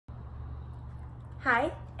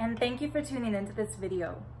Hi, and thank you for tuning into this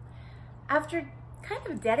video. After kind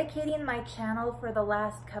of dedicating my channel for the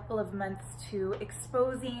last couple of months to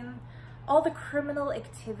exposing all the criminal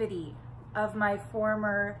activity of my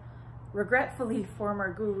regretfully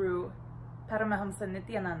former guru, Paramahamsa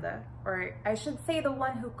Nithyananda, or I should say the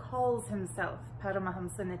one who calls himself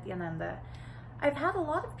Paramahamsa Nithyananda, I've had a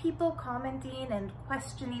lot of people commenting and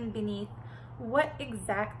questioning beneath what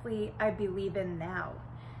exactly I believe in now.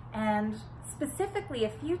 And specifically, a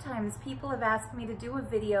few times people have asked me to do a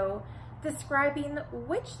video describing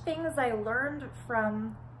which things I learned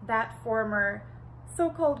from that former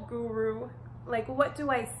so-called guru. Like, what do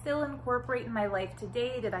I still incorporate in my life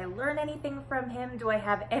today? Did I learn anything from him? Do I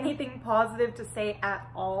have anything positive to say at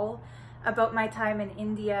all about my time in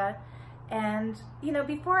India? And, you know,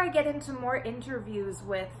 before I get into more interviews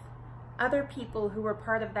with other people who were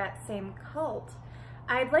part of that same cult,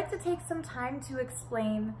 I'd like to take some time to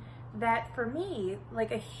explain that for me,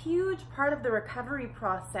 like, a huge part of the recovery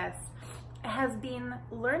process has been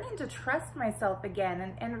learning to trust myself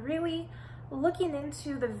again and really looking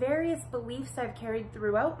into the various beliefs I've carried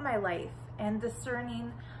throughout my life and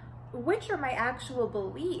discerning which are my actual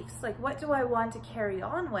beliefs, like what do I want to carry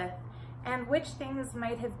on with, and which things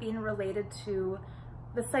might have been related to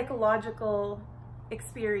the psychological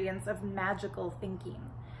experience of magical thinking.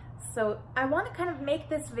 So I want to kind of make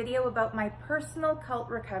this video about my personal cult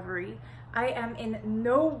recovery. I am in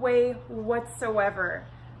no way whatsoever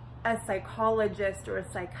a psychologist or a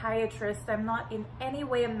psychiatrist. I'm not in any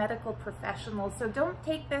way a medical professional, so don't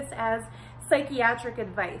take this as psychiatric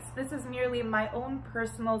advice. This is merely my own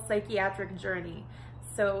personal psychiatric journey.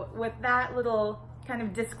 So with that little kind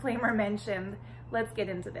of disclaimer mentioned, let's get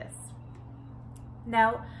into this.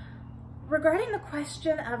 Now, regarding the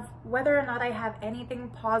question of whether or not I have anything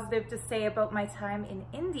positive to say about my time in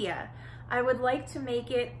India, I would like to make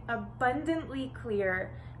it abundantly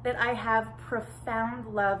clear that I have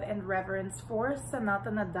profound love and reverence for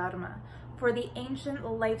Sanatana Dharma, for the ancient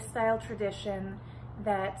lifestyle tradition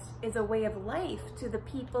that is a way of life to the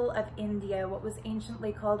people of India, what was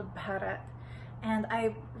anciently called Bharat. And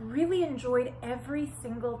I really enjoyed every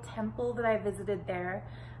single temple that I visited there.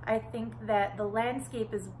 I think that the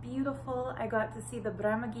landscape is beautiful. I got to see the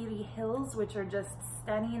Brahmagiri hills, which are just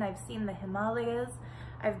stunning. I've seen the Himalayas.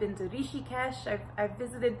 I've been to Rishikesh. I've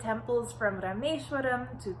visited temples from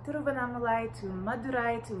Rameshwaram to Tiruvannamalai to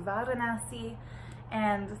Madurai to Varanasi.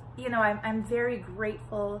 And, you know, I'm very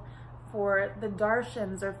grateful for the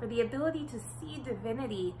darshans, or for the ability to see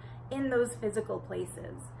divinity in those physical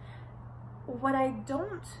places. What I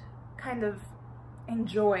don't kind of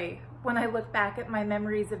enjoy when I look back at my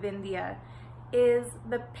memories of India is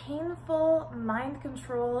the painful mind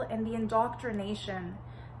control and the indoctrination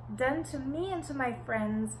done to me and to my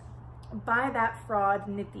friends by that fraud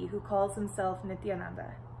Nithi, who calls himself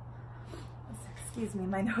Nithyananda. Excuse me,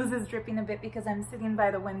 my nose is dripping a bit because I'm sitting by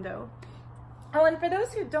the window. Oh, and for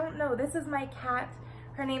those who don't know, this is my cat.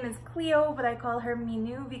 Her name is Cleo, but I call her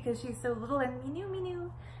Minu because she's so little, and Minu.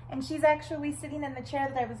 And she's actually sitting in the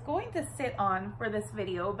chair that I was going to sit on for this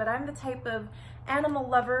video, but I'm the type of animal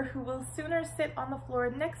lover who will sooner sit on the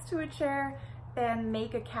floor next to a chair than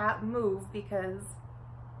make a cat move because,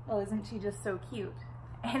 well, isn't she just so cute?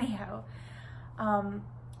 Anyhow,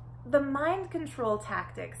 the mind control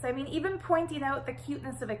tactics, I mean, even pointing out the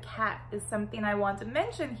cuteness of a cat is something I want to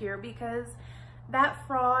mention here, because that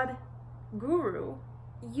fraud guru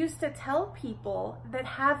used to tell people that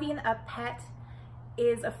having a pet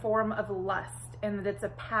is a form of lust and that it's a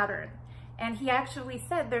pattern. And he actually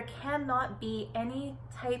said there cannot be any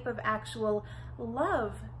type of actual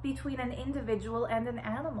love between an individual and an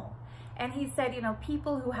animal. And he said, you know,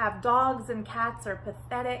 people who have dogs and cats are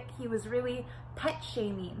pathetic. He was really pet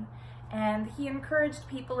shaming. And he encouraged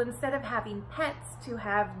people, instead of having pets, to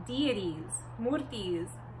have deities,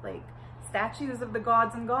 murtis, like statues of the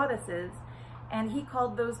gods and goddesses. And he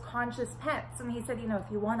called those conscious pets. And he said, you know, if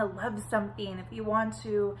you want to love something, if you want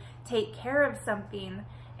to take care of something,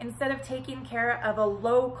 instead of taking care of a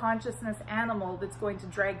low consciousness animal that's going to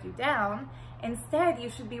drag you down, instead you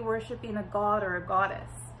should be worshiping a god or a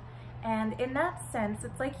goddess. And in that sense,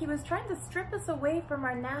 it's like he was trying to strip us away from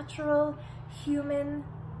our natural human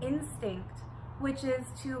instinct, which is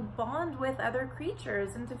to bond with other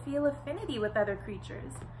creatures and to feel affinity with other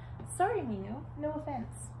creatures. Sorry, Minu, no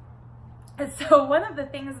offense. So one of the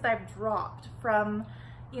things that I've dropped from,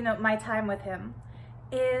 you know, my time with him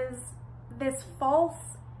is this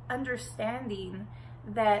false understanding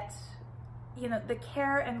that, you know, the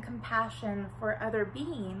care and compassion for other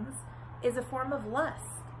beings is a form of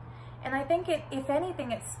lust. And I think it, if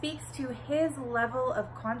anything, it speaks to his level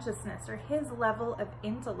of consciousness or his level of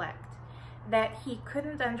intellect, that he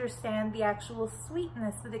couldn't understand the actual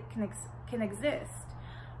sweetness that it can exist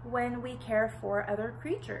when we care for other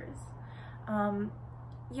creatures.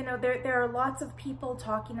 You know, there are lots of people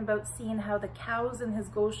talking about seeing how the cows in his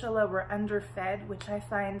Goshala were underfed, which I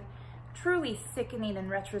find truly sickening in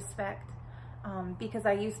retrospect, because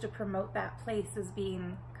I used to promote that place as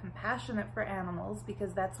being compassionate for animals,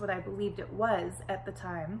 because that's what I believed it was at the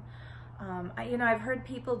time. You know, I've heard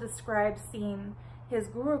people describe seeing his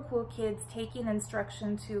Gurukul kids taking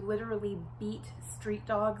instruction to literally beat street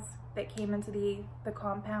dogs that came into the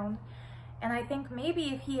compound. And I think maybe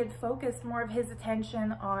if he had focused more of his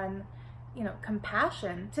attention on, you know,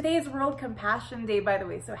 compassion. Today is World Compassion Day, by the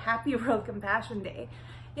way, so happy World Compassion Day.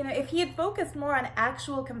 You know, if he had focused more on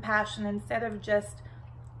actual compassion instead of just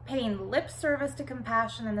paying lip service to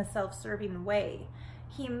compassion in a self-serving way,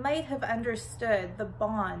 he might have understood the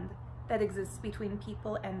bond that exists between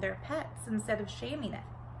people and their pets instead of shaming it.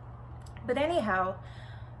 But anyhow,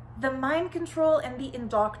 the mind control and the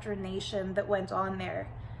indoctrination that went on there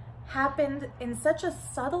happened in such a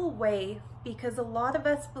subtle way, because a lot of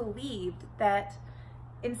us believed that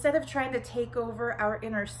instead of trying to take over our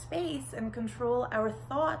inner space and control our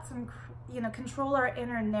thoughts and, you know, control our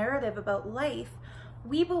inner narrative about life,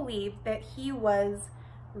 we believed that he was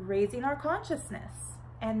raising our consciousness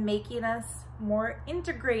and making us more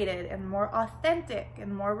integrated and more authentic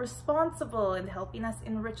and more responsible and helping us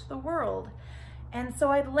enrich the world. And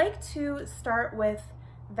so I'd like to start with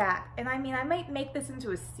that. And I mean, I might make this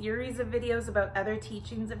into a series of videos about other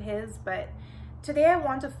teachings of his, but today I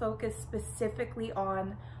want to focus specifically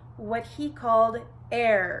on what he called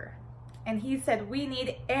air. And he said, we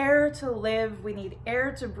need air to live, we need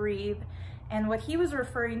air to breathe. And what he was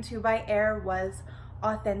referring to by air was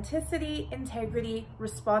authenticity, integrity,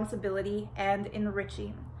 responsibility, and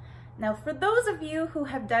enriching. Now, for those of you who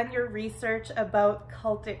have done your research about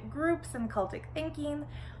cultic groups and cultic thinking,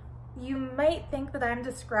 you might think that I'm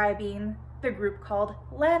describing the group called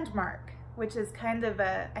Landmark, which is kind of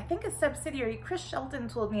I think a subsidiary. Chris Shelton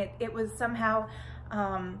told me it was somehow,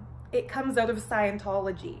 it comes out of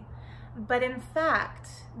Scientology. But in fact,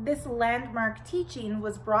 this Landmark teaching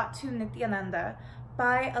was brought to Nithyananda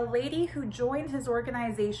by a lady who joined his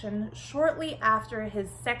organization shortly after his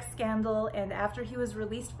sex scandal and after he was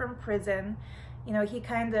released from prison. You know, he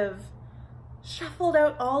kind of shuffled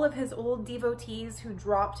out all of his old devotees who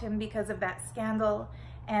dropped him because of that scandal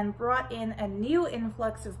and brought in a new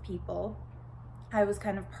influx of people. I was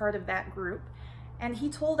kind of part of that group. And he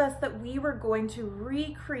told us that we were going to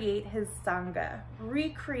recreate his Sangha,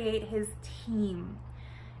 recreate his team.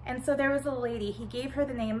 And so there was a lady, he gave her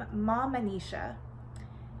the name Ma Manisha,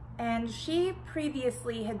 and she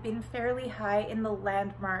previously had been fairly high in the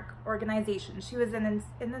Landmark organization. She was an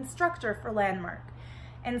instructor for Landmark.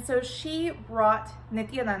 And so she brought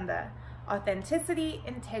Nithyananda authenticity,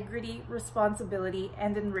 integrity, responsibility,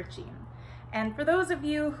 and enriching. And for those of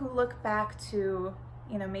you who look back to,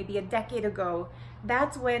 you know, maybe a decade ago,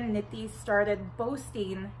 that's when Nithi started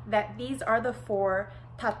boasting that these are the 4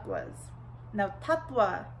 tattvas. Now,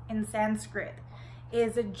 tattva in Sanskrit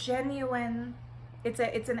is a genuine,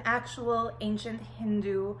 it's an actual ancient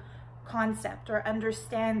Hindu concept or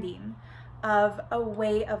understanding of a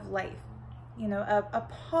way of life. You know, a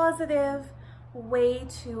positive way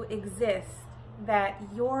to exist, that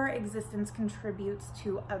your existence contributes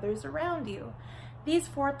to others around you. These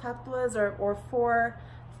 4 tattvas or 4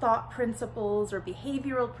 thought principles or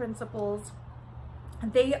behavioral principles,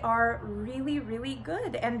 they are really, really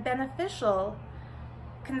good and beneficial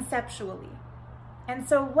conceptually. And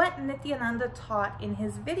so what Nithyananda taught in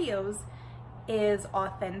his videos is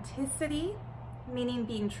authenticity, meaning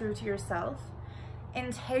being true to yourself,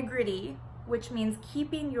 integrity, which means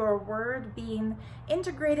keeping your word, being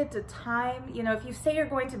integrated to time. You know, if you say you're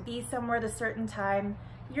going to be somewhere at a certain time,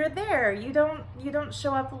 you're there. You don't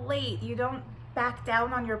show up late. You don't back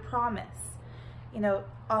down on your promise. You know,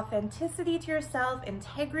 authenticity to yourself,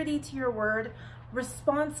 integrity to your word,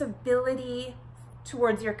 responsibility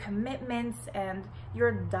towards your commitments and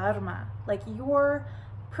your dharma, like your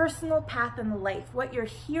personal path in life, what you're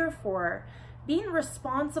here for, being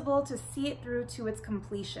responsible to see it through to its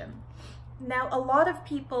completion. Now, a lot of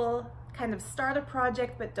people kind of start a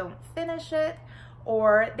project but don't finish it,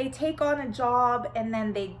 or they take on a job and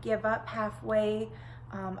then they give up halfway.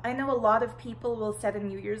 I know a lot of people will set a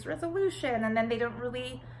New Year's resolution and then they don't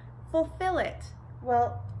really fulfill it.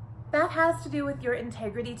 Well, that has to do with your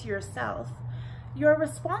integrity to yourself. Your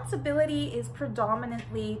responsibility is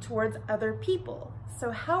predominantly towards other people.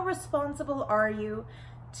 So how responsible are you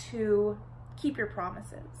to keep your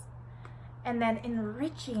promises? And then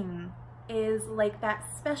enriching, is like that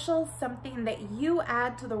special something that you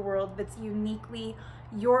add to the world that's uniquely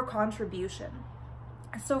your contribution.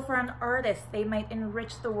 So for an artist, they might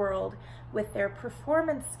enrich the world with their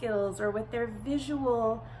performance skills or with their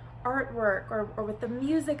visual artwork or with the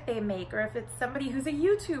music they make, or if it's somebody who's a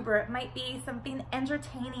YouTuber, it might be something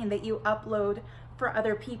entertaining that you upload for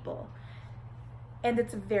other people. And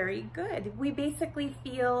it's very good. We basically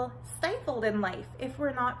feel stifled in life if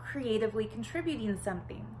we're not creatively contributing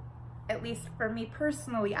something. At least for me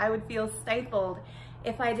personally, I would feel stifled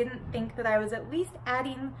if I didn't think that I was at least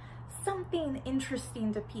adding something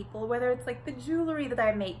interesting to people, whether it's like the jewelry that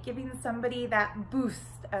I make, giving somebody that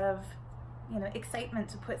boost of, you know, excitement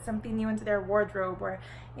to put something new into their wardrobe, or,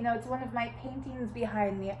 you know, it's one of my paintings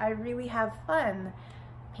behind me. I really have fun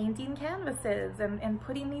painting canvases and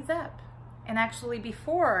putting these up. And actually,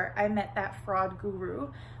 before I met that fraud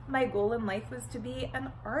guru, my goal in life was to be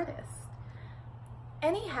an artist.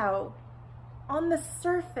 Anyhow, on the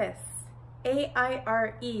surface,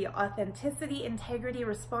 AIRE, authenticity, integrity,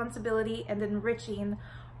 responsibility, and enriching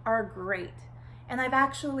are great. And I've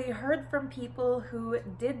actually heard from people who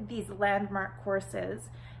did these landmark courses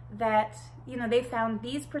that, you know, they found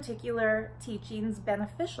these particular teachings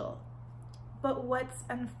beneficial. But what's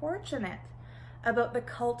unfortunate about the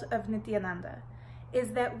cult of Nithyananda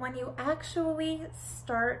is that when you actually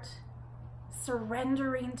start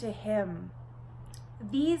surrendering to him,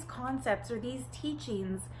 these concepts or these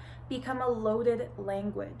teachings become a loaded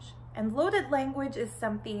language. And loaded language is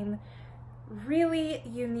something really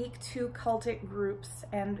unique to cultic groups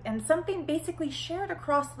and something basically shared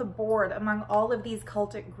across the board among all of these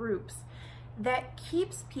cultic groups that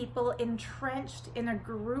keeps people entrenched in a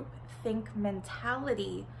groupthink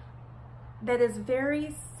mentality that is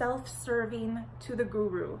very self-serving to the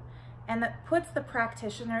guru and that puts the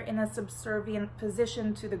practitioner in a subservient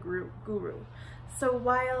position to the guru. So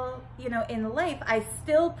while, you know, in life, I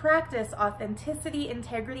still practice authenticity,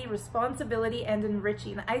 integrity, responsibility, and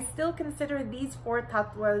enriching. I still consider these 4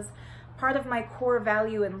 tattvas part of my core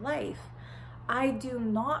value in life. I do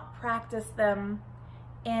not practice them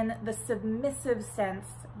in the submissive sense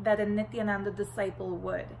that a Nithyananda disciple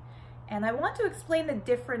would. And I want to explain the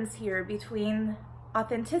difference here between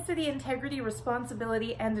authenticity, integrity,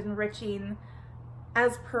 responsibility, and enriching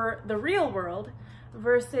as per the real world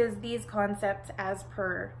versus these concepts as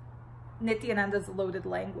per Nithyananda's loaded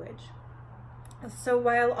language. So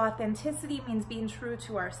while authenticity means being true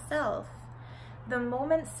to ourselves, the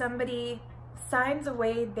moment somebody signs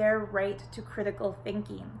away their right to critical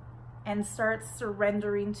thinking and starts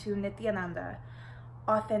surrendering to Nithyananda,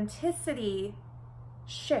 authenticity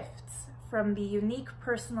shifts from the unique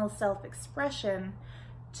personal self-expression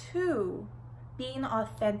to being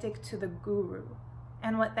authentic to the guru.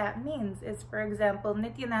 And what that means is, for example,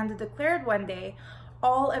 Nithyananda declared one day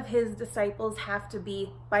all of his disciples have to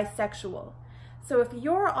be bisexual. So if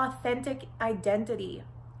your authentic identity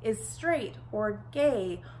is straight or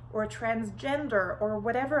gay or transgender or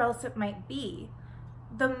whatever else it might be,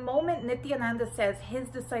 the moment Nithyananda says his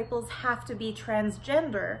disciples have to be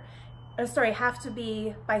have to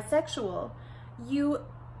be bisexual, you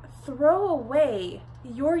throw away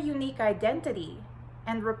your unique identity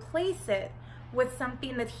and replace it with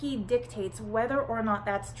something that he dictates, whether or not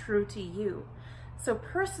that's true to you. So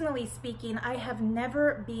personally speaking, I have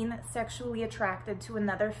never been sexually attracted to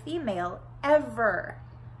another female, ever.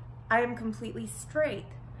 I am completely straight.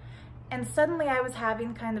 And suddenly I was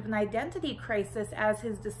having kind of an identity crisis as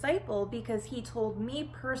his disciple, because he told me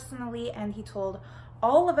personally and he told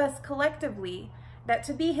all of us collectively that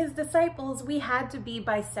to be his disciples, we had to be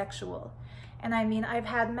bisexual. And I mean, I've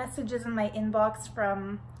had messages in my inbox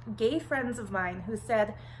from gay friends of mine who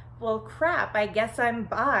said, well, crap, I guess I'm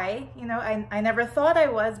bi. You know, I never thought I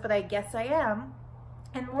was, but I guess I am.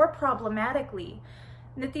 And more problematically,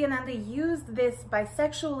 Nithyananda used this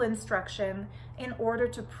bisexual instruction in order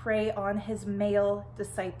to prey on his male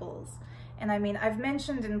disciples. And I mean, I've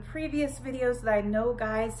mentioned in previous videos that I know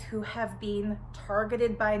guys who have been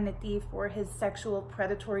targeted by Nithi for his sexual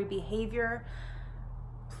predatory behavior.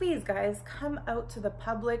 Please, guys, come out to the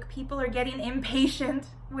public. People are getting impatient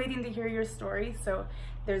waiting to hear your story, so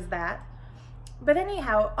there's that. But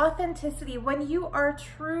anyhow, authenticity, when you are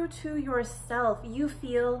true to yourself, you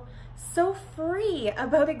feel so free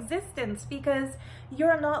about existence because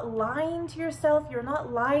you're not lying to yourself, you're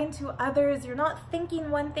not lying to others, you're not thinking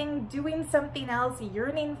one thing, doing something else,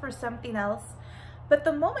 yearning for something else. But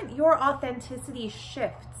the moment your authenticity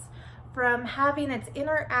shifts from having its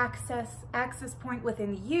inner access point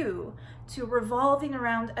within you to revolving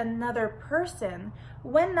around another person,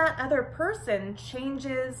 when that other person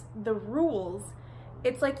changes the rules,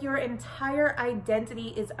 It's like your entire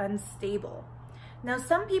identity is unstable. Now,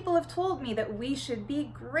 some people have told me that we should be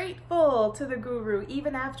grateful to the guru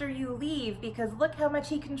even after you leave, because look how much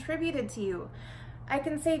he contributed to you. I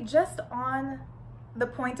can say just on the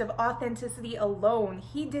point of authenticity alone,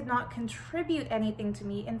 he did not contribute anything to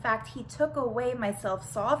me. In fact, he took away my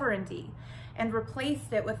self-sovereignty and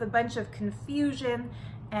replaced it with a bunch of confusion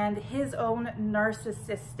and his own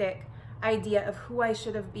narcissistic idea of who I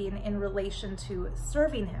should have been in relation to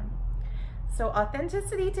serving him. So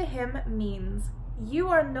authenticity to him means you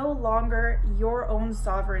are no longer your own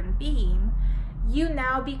sovereign being. You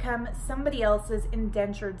now become somebody else's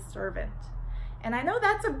indentured servant. And I know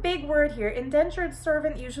that's a big word here. Indentured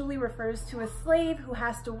servant usually refers to a slave who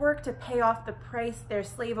has to work to pay off the price their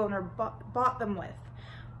slave owner bought them with.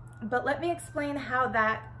 But let me explain how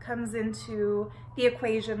that comes into the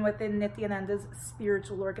equation within Nithyananda's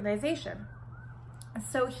spiritual organization.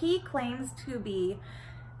 So he claims to be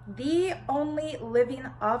the only living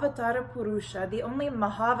Avatara Purusha, the only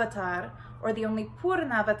Mahavatar, or the only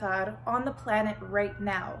Purnavatar on the planet right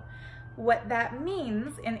now. What that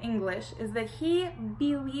means in English is that he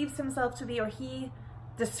believes himself to be, or he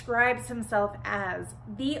describes himself as,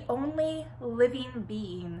 the only living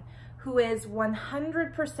being who is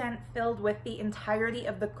 100% filled with the entirety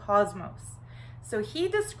of the cosmos. So he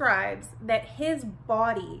describes that his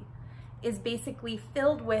body is basically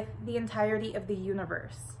filled with the entirety of the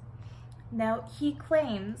universe. Now, he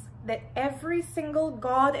claims that every single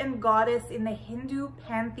god and goddess in the Hindu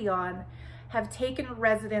pantheon have taken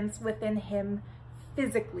residence within him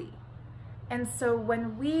physically. And so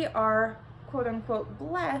when we are, quote unquote,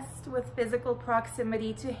 blessed with physical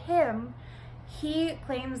proximity to him, he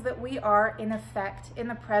claims that we are, in effect, in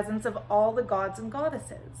the presence of all the gods and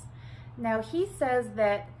goddesses. Now, he says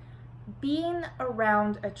that being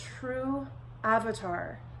around a true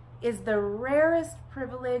avatar is the rarest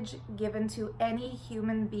privilege given to any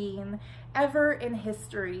human being ever in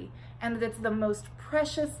history, and that it's the most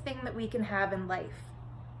precious thing that we can have in life.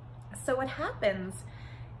 So what happens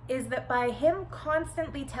is that by him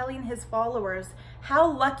constantly telling his followers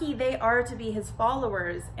how lucky they are to be his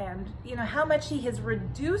followers, and how much he has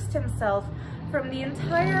reduced himself from the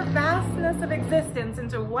entire vastness of existence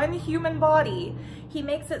into one human body, he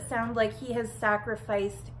makes it sound like he has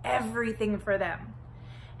sacrificed everything for them.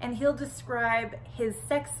 And he'll describe his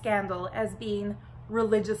sex scandal as being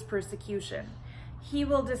religious persecution. He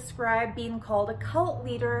will describe being called a cult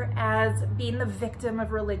leader as being the victim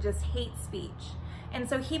of religious hate speech. And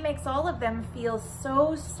so he makes all of them feel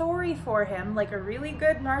so sorry for him, like a really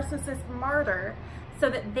good narcissist martyr, so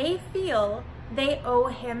that they feel they owe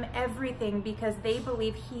him everything because they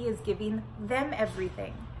believe he is giving them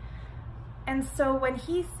everything. And so when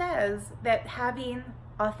he says that having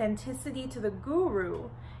authenticity to the guru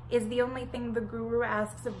is the only thing the guru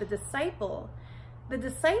asks of the disciples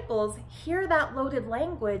hear that loaded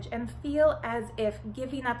language and feel as if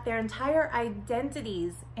giving up their entire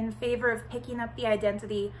identities in favor of picking up the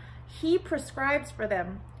identity he prescribes for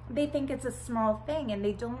them, they think it's a small thing and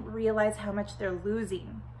they don't realize how much they're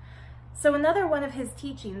losing. So another one of his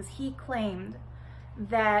teachings, he claimed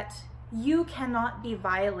that you cannot be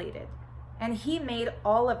violated. And he made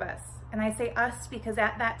all of us, and I say us because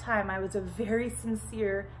at that time I was a very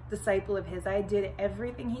sincere disciple of his. I did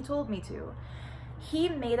everything he told me to. He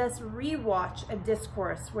made us rewatch a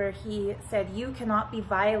discourse where he said, you cannot be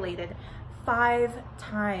violated 5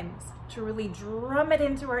 times to really drum it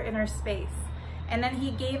into our inner space. And then he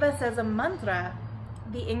gave us as a mantra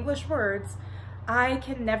the English words, I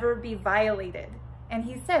can never be violated. And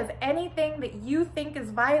he says, anything that you think is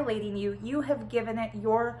violating you, you have given it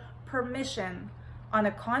your permission on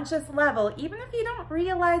a conscious level. Even if you don't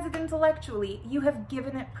realize it intellectually, you have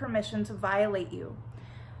given it permission to violate you.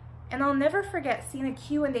 And I'll never forget seeing a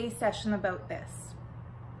Q&A session about this.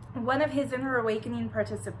 One of his Inner Awakening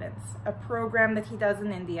participants, a program that he does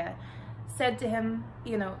in India, said to him,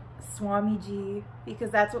 Swamiji, because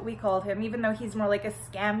that's what we called him, even though he's more like a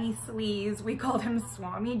scammy sleaze, we called him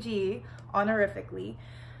Swamiji, honorifically.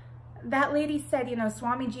 That lady said,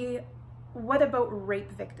 Swamiji, what about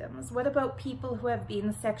rape victims? What about people who have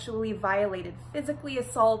been sexually violated, physically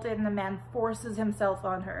assaulted, and a man forces himself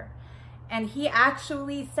on her? And he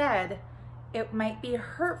actually said, it might be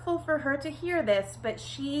hurtful for her to hear this, but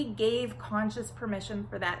she gave conscious permission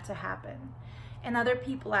for that to happen. And other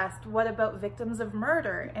people asked, what about victims of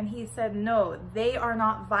murder? And he said, no, they are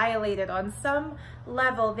not violated. On some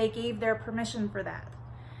level, they gave their permission for that.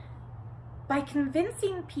 By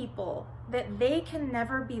convincing people that they can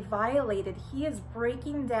never be violated, he is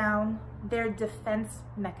breaking down their defense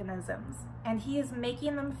mechanisms. And he is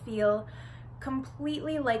making them feel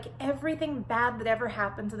completely like everything bad that ever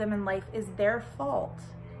happened to them in life is their fault.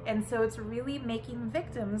 And so it's really making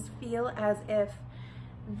victims feel as if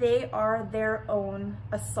they are their own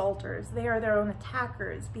assaulters. They are their own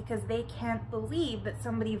attackers because they can't believe that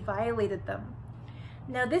somebody violated them.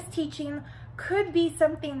 Now, this teaching could be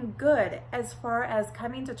something good as far as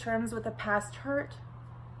coming to terms with a past hurt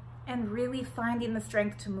and really finding the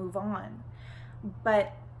strength to move on.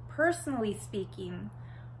 But personally speaking,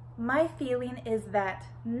 my feeling is that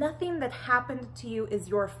nothing that happened to you is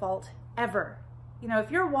your fault ever. You know,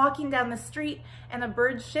 if you're walking down the street and a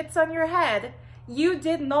bird shits on your head, you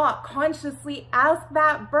did not consciously ask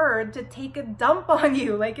that bird to take a dump on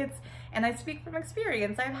you. And I speak from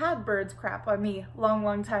experience. I've had birds crap on me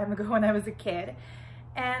long time ago when I was a kid.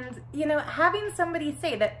 And, you know, having somebody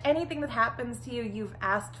say that anything that happens to you, you've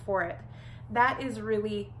asked for it, that is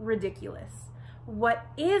really ridiculous. What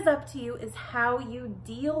is up to you is how you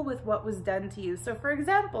deal with what was done to you. So for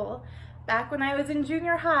example, back when I was in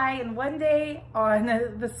junior high and one day on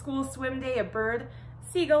the school swim day, a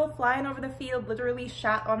seagull flying over the field literally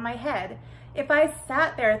shot on my head. If I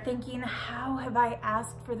sat there thinking, how have I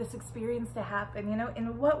asked for this experience to happen? You know,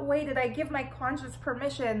 in what way did I give my conscious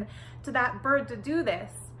permission to that bird to do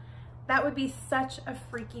this? That would be such a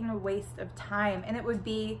freaking waste of time. And it would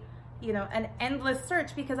be, you know, an endless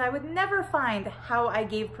search because I would never find how I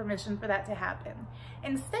gave permission for that to happen.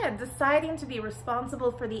 Instead, deciding to be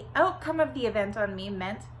responsible for the outcome of the event on me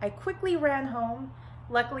meant I quickly ran home.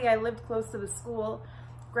 Luckily, I lived close to the school,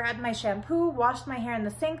 grabbed my shampoo, washed my hair in the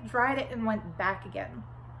sink, dried it, and went back again.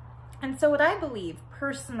 And so what I believe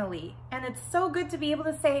personally, and it's so good to be able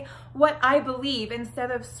to say what I believe instead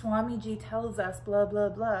of Swamiji tells us, blah, blah,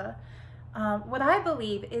 blah. What I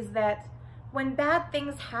believe is that when bad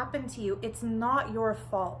things happen to you, it's not your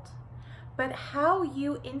fault. But how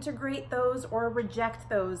you integrate those or reject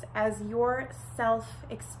those as your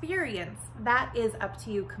self-experience, that is up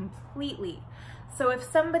to you completely. So if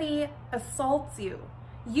somebody assaults you,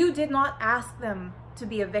 you did not ask them to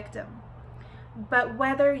be a victim. But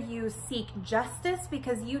whether you seek justice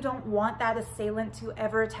because you don't want that assailant to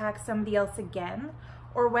ever attack somebody else again,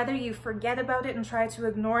 or whether you forget about it and try to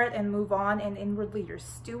ignore it and move on and inwardly you're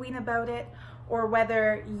stewing about it, or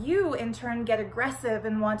whether you in turn get aggressive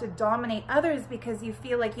and want to dominate others because you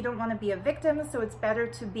feel like you don't want to be a victim, so it's better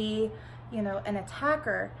to be, you know, an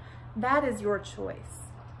attacker, that is your choice.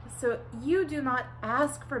 So you do not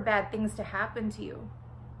ask for bad things to happen to you,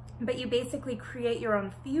 but you basically create your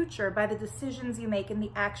own future by the decisions you make and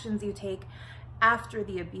the actions you take after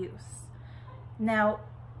the abuse. Now,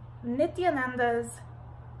 Nithyananda's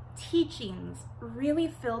teachings really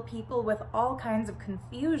fill people with all kinds of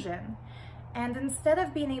confusion. And instead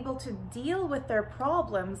of being able to deal with their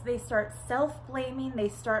problems, they start self-blaming, they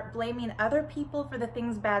start blaming other people for the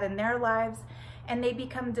things bad in their lives, and they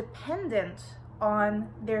become dependent on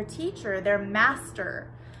their teacher, their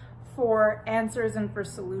master, for answers and for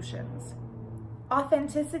solutions.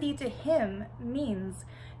 Authenticity to him means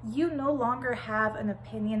you no longer have an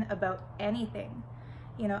opinion about anything.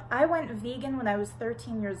 You know, I went vegan when I was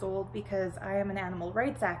 13 years old because I am an animal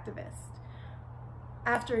rights activist.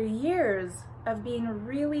 After years of being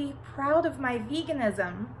really proud of my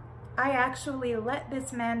veganism, I actually let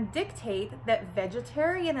this man dictate that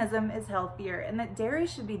vegetarianism is healthier and that dairy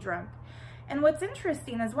should be drunk. And what's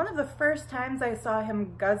interesting is one of the first times I saw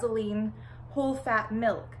him guzzling whole fat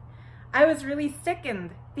milk, I was really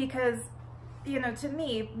sickened because, you know, to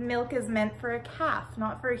me, milk is meant for a calf,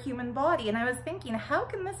 not for a human body. And I was thinking, how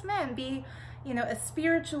can this man be, you know, a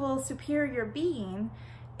spiritual superior being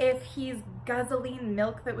if he's guzzling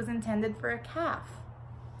milk that was intended for a calf?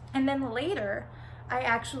 And then later, I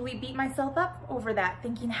actually beat myself up over that,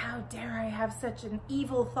 thinking, how dare I have such an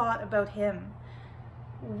evil thought about him?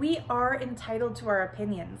 We are entitled to our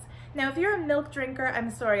opinions. Now, if you're a milk drinker,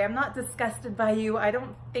 I'm sorry, I'm not disgusted by you. I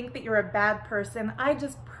don't think that you're a bad person. I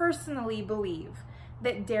just personally believe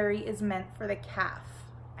that dairy is meant for the calf.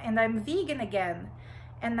 And I'm vegan again,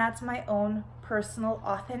 and that's my own personal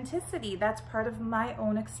authenticity. That's part of my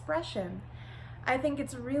own expression. I think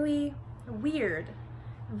it's really weird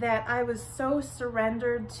that I was so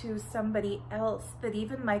surrendered to somebody else that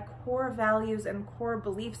even my core values and core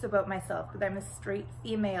beliefs about myself, that I'm a straight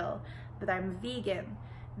female, that I'm vegan,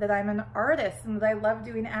 that I'm an artist, and that I love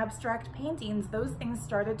doing abstract paintings, those things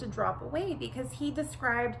started to drop away because he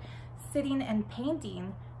described sitting and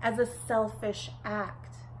painting as a selfish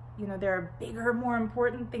act. You know, there are bigger, more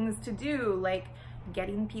important things to do, like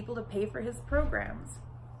getting people to pay for his programs.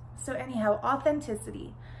 So anyhow,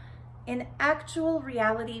 authenticity. In actual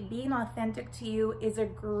reality, being authentic to you is a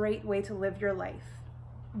great way to live your life.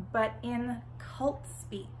 But in cult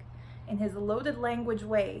speak, in his loaded language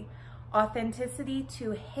way, authenticity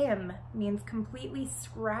to him means completely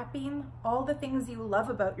scrapping all the things you love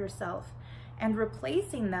about yourself and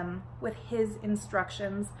replacing them with his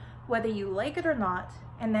instructions, whether you like it or not,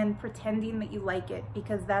 and then pretending that you like it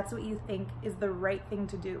because that's what you think is the right thing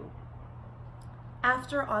to do.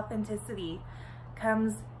 After authenticity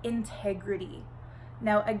comes integrity.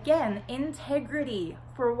 Now again, integrity,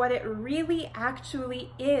 for what it really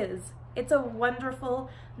actually is, it's a wonderful,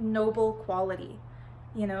 noble quality.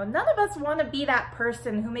 You know, none of us want to be that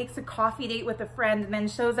person who makes a coffee date with a friend and then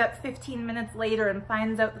shows up 15 minutes later and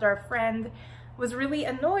finds out that our friend was really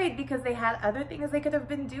annoyed because they had other things they could have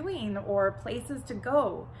been doing or places to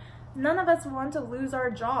go. None of us want to lose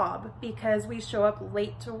our job because we show up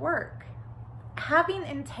late to work. Having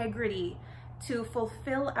integrity to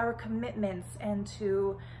fulfill our commitments and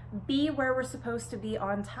to be where we're supposed to be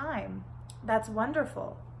on time, that's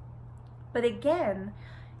wonderful. But again,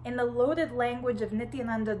 in the loaded language of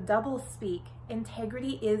Nithyananda doublespeak,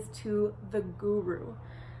 integrity is to the guru.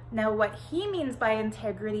 Now what he means by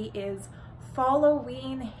integrity is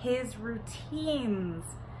following his routines.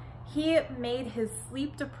 He made his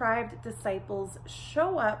sleep-deprived disciples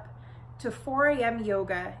show up to 4 a.m.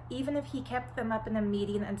 yoga, even if he kept them up in a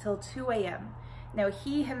meeting until 2 a.m. Now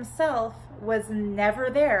he himself was never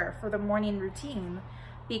there for the morning routine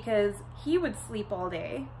because he would sleep all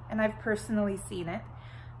day, and I've personally seen it,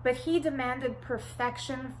 but he demanded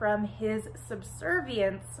perfection from his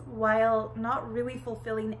subservience while not really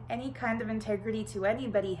fulfilling any kind of integrity to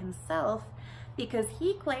anybody himself, because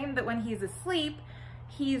he claimed that when he's asleep,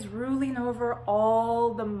 he's ruling over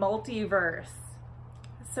all the multiverse.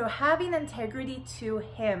 So having integrity to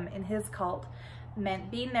him in his cult meant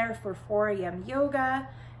being there for 4 a.m. yoga,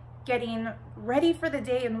 getting ready for the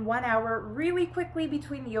day in 1 hour really quickly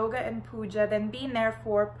between yoga and puja, then being there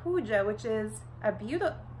for puja, which is a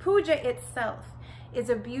beautiful, puja itself is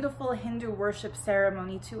a beautiful Hindu worship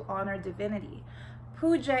ceremony to honor divinity.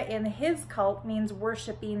 Puja in his cult means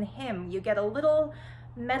worshiping him. You get a little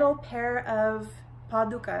metal pair of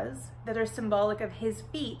padukas that are symbolic of his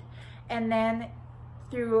feet, and then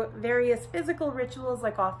through various physical rituals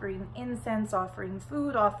like offering incense, offering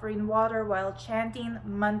food, offering water, while chanting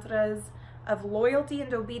mantras of loyalty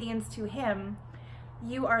and obedience to him,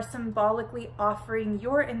 you are symbolically offering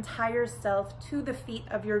your entire self to the feet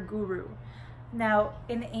of your guru. Now,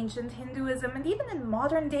 in ancient Hinduism, and even in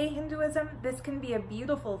modern day Hinduism, this can be a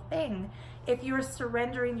beautiful thing if you're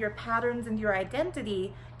surrendering your patterns and your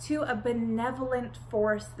identity to a benevolent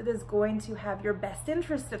force that is going to have your best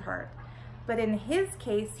interest at heart. But in his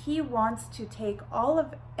case, he wants to take all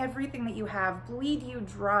of everything that you have, bleed you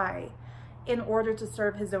dry, in order to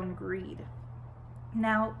serve his own greed.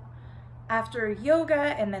 Now, after yoga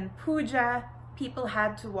and then puja, people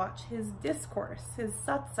had to watch his discourse, his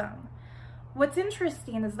satsang. What's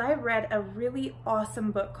interesting is that I read a really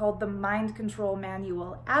awesome book called The Mind Control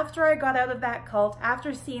Manual. After I got out of that cult,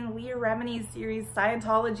 after seeing Leah Remini's series,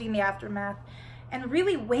 Scientology in the Aftermath, and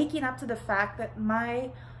really waking up to the fact that my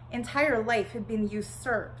entire life had been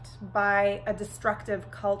usurped by a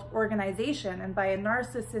destructive cult organization and by a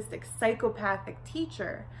narcissistic, psychopathic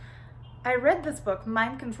teacher, I read this book,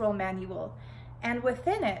 Mind Control Manual, and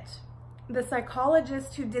within it, the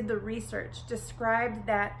psychologist who did the research described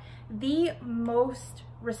that the most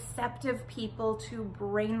receptive people to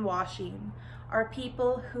brainwashing are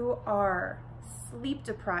people who are sleep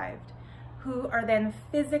deprived, who are then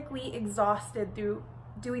physically exhausted through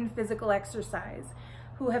doing physical exercise,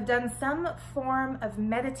 who have done some form of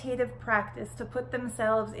meditative practice to put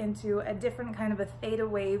themselves into a different kind of a theta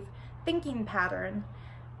wave thinking pattern.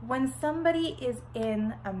 When somebody is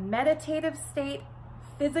in a meditative state,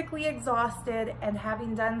 physically exhausted, and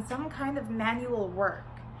having done some kind of manual work,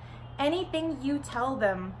 anything you tell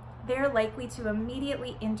them, they're likely to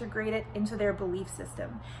immediately integrate it into their belief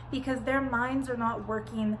system because their minds are not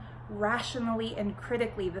working rationally and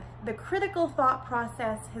critically. The critical thought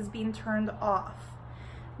process has been turned off.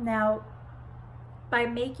 Now, by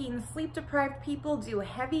making sleep-deprived people do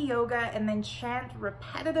heavy yoga and then chant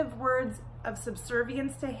repetitive words of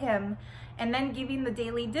subservience to him, and then giving the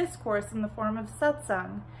daily discourse in the form of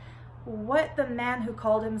satsang, what the man who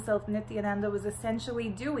called himself Nithyananda was essentially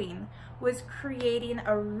doing was creating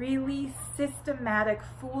a really systematic,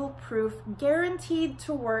 foolproof, guaranteed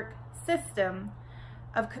to work system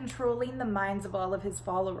of controlling the minds of all of his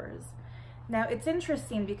followers. Now, it's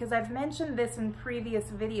interesting because I've mentioned this in previous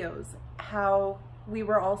videos, how we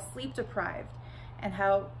were all sleep deprived and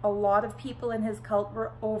how a lot of people in his cult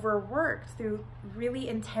were overworked through really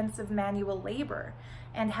intensive manual labor.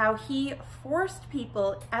 and how he forced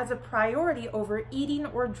people as a priority over eating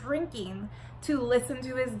or drinking to listen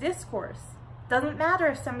to his discourse. Doesn't matter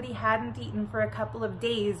if somebody hadn't eaten for a couple of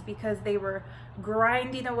days because they were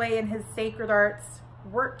grinding away in his sacred arts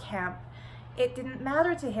work camp. It didn't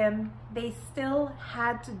matter to him. They still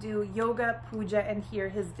had to do yoga, puja, and hear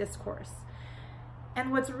his discourse.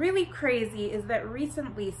 And what's really crazy is that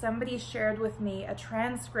recently somebody shared with me a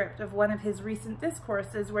transcript of one of his recent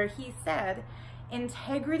discourses where he said,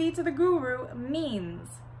 integrity to the guru means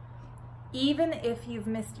even if you've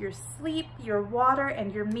missed your sleep, your water,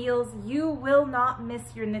 and your meals, you will not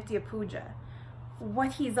miss your Nitya Puja.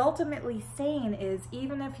 What he's ultimately saying is,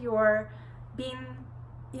 even if you're being,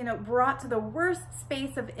 brought to the worst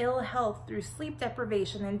space of ill health through sleep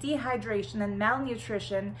deprivation and dehydration and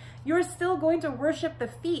malnutrition, you're still going to worship the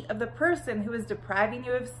feet of the person who is depriving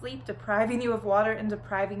you of sleep, depriving you of water, and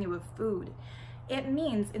depriving you of food. It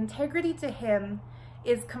means integrity to him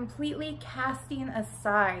is completely casting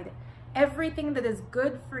aside everything that is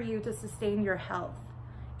good for you to sustain your health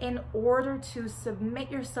in order to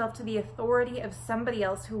submit yourself to the authority of somebody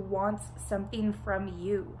else who wants something from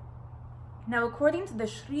you. Now, according to the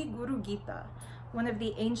Sri Guru Gita, one of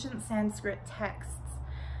the ancient Sanskrit texts,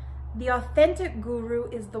 the authentic guru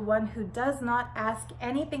is the one who does not ask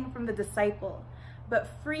anything from the disciple, but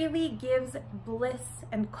freely gives bliss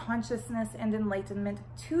and consciousness and enlightenment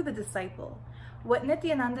to the disciple. What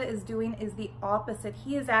Nithyananda is doing is the opposite.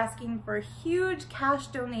 He is asking for huge cash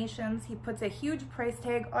donations. He puts a huge price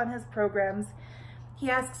tag on his programs. He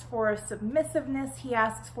asks for submissiveness. He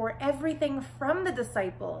asks for everything from the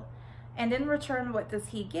disciple. And in return, what does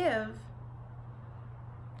he give?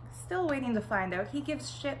 Still waiting to find out. He gives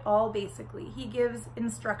shit all, basically. He gives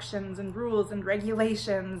instructions and rules and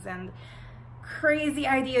regulations and crazy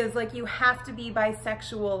ideas like you have to be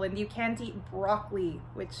bisexual and you can't eat broccoli,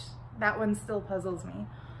 which that one still puzzles me.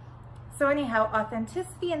 So anyhow,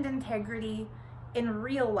 authenticity and integrity in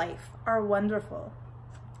real life are wonderful.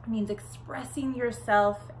 It means expressing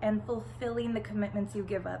yourself and fulfilling the commitments you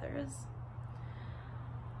give others.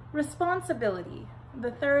 Responsibility,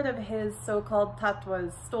 the third of his so-called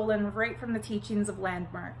tattvas, stolen right from the teachings of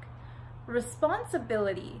Landmark.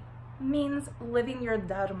 Responsibility means living your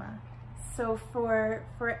dharma. So for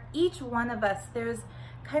each one of us, there's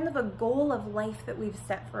kind of a goal of life that we've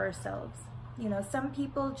set for ourselves. Some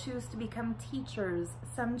people choose to become teachers,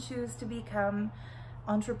 some choose to become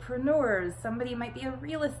entrepreneurs, somebody might be a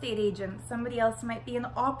real estate agent, somebody else might be an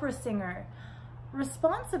opera singer.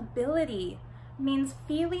 Responsibility means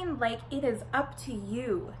feeling like it is up to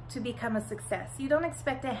you to become a success. You don't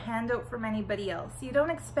expect a handout from anybody else. You don't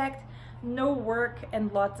expect no work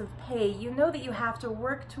and lots of pay. You know that you have to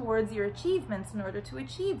work towards your achievements in order to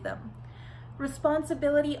achieve them.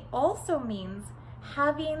 Responsibility also means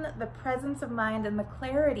having the presence of mind and the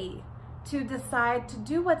clarity to decide to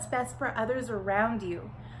do what's best for others around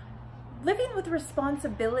you. Living with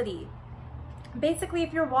responsibility. Basically,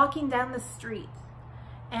 if you're walking down the street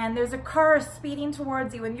and there's a car speeding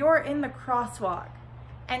towards you and you're in the crosswalk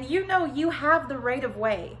and you know you have the right of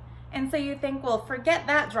way, and so you think, well, forget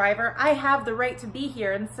that driver, I have the right to be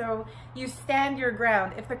here, and so you stand your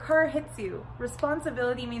ground. If the car hits you,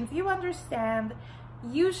 responsibility means you understand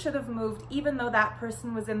you should have moved even though that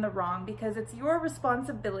person was in the wrong, because it's your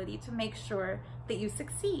responsibility to make sure that you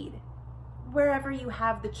succeed wherever you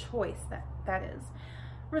have the choice, that is.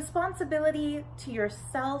 Responsibility to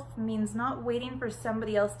yourself means not waiting for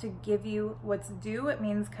somebody else to give you what's due. It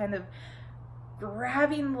means kind of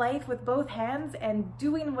grabbing life with both hands and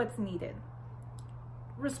doing what's needed.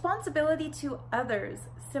 Responsibility to others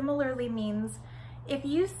similarly means if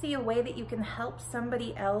you see a way that you can help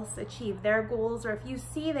somebody else achieve their goals, or if you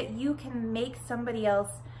see that you can make somebody else,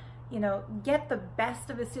 get the best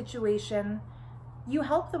of a situation, you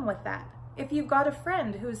help them with that. If you've got a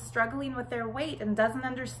friend who's struggling with their weight and doesn't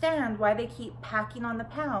understand why they keep packing on the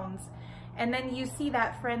pounds, and then you see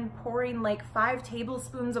that friend pouring like 5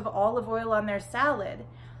 tablespoons of olive oil on their salad,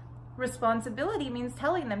 responsibility means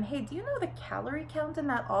telling them, hey, do you know the calorie count in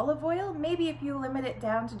that olive oil? Maybe if you limit it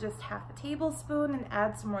down to just half a tablespoon and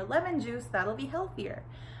add some more lemon juice, that'll be healthier.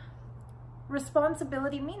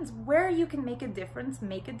 Responsibility means where you can make a difference,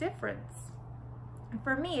 make a difference.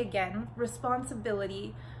 For me, again,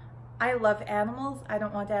 responsibility, I love animals. I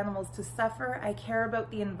don't want animals to suffer. I care about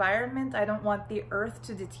the environment. I don't want the earth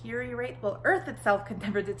to deteriorate. Well, earth itself could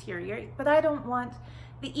never deteriorate, but I don't want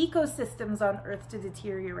the ecosystems on earth to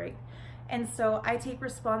deteriorate. And so I take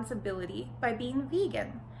responsibility by being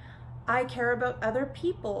vegan. I care about other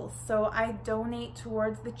people, so I donate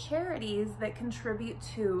towards the charities that contribute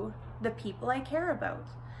to the people I care about.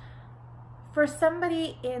 For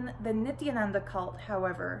somebody in the Nithyananda cult,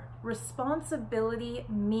 however, responsibility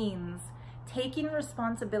means taking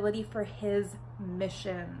responsibility for his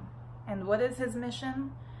mission. And what is his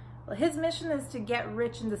mission? Well, his mission is to get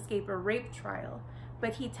rich and escape a rape trial.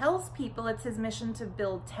 But he tells people it's his mission to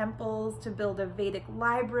build temples, to build a Vedic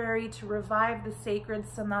library, to revive the sacred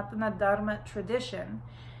Sanatana Dharma tradition.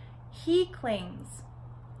 He claims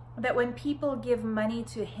that when people give money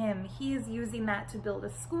to him, he is using that to build a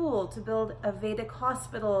school, to build a Vedic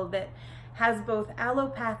hospital that has both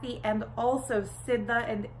allopathy and also Siddha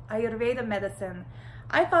and Ayurveda medicine.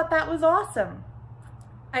 I thought that was awesome.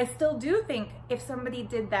 I still do think if somebody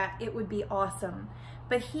did that, it would be awesome.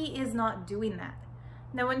 But he is not doing that.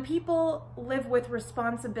 Now, when people live with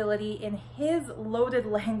responsibility in his loaded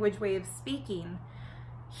language way of speaking,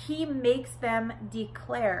 he makes them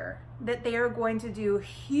declare that they are going to do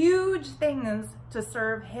huge things to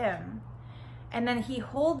serve him. And then he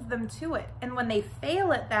holds them to it. And when they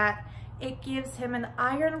fail at that, it gives him an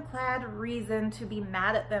ironclad reason to be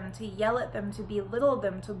mad at them, to yell at them, to belittle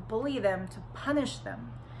them, to bully them, to punish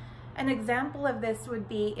them. An example of this would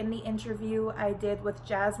be in the interview I did with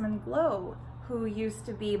Jasmine Glow, who used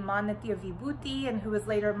to be Ma Nitya Vibhuti and who was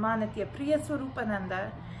later Ma Nitya Priya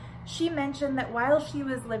Swarupananda. She mentioned that while she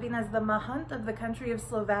was living as the Mahant of the country of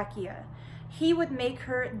Slovakia, he would make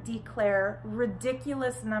her declare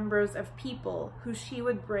ridiculous numbers of people who she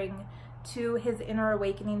would bring to his Inner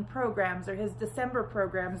Awakening programs or his December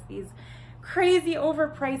programs, these crazy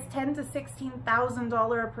overpriced $10,000 to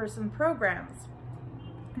 $16,000 a person programs.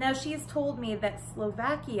 Now, she's told me that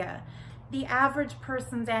Slovakia, the average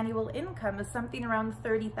person's annual income is something around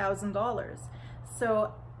 $30,000.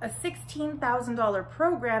 So a $16,000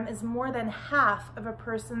 program is more than half of a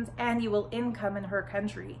person's annual income in her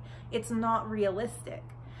country. It's not realistic.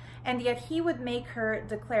 And yet he would make her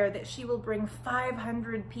declare that she will bring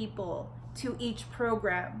 500 people to each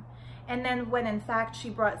program. And then when in fact she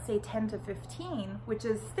brought, say, 10 to 15, which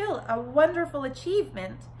is still a wonderful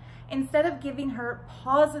achievement, instead of giving her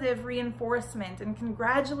positive reinforcement and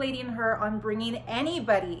congratulating her on bringing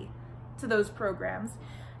anybody to those programs,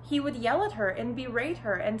 he would yell at her and berate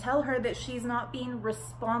her and tell her that she's not being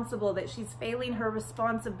responsible, that she's failing her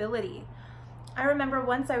responsibility. I remember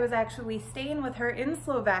once I was actually staying with her in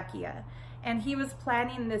Slovakia, and he was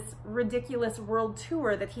planning this ridiculous world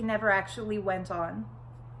tour that he never actually went on.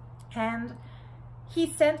 And he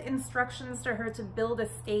sent instructions to her to build a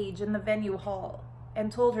stage in the venue hall and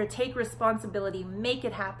told her, take responsibility, make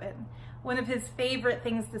it happen. One of his favorite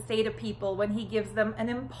things to say to people when he gives them an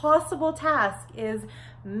impossible task is,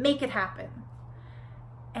 make it happen.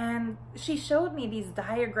 And she showed me these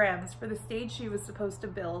diagrams for the stage she was supposed to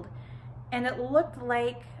build. And it looked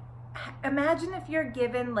like, imagine if you're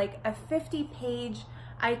given like a 50-page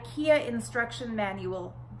IKEA instruction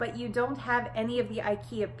manual, but you don't have any of the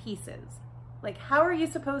IKEA pieces. Like, how are you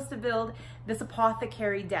supposed to build this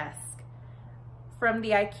apothecary desk from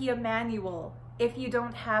the IKEA manual if you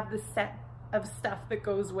don't have the set of stuff that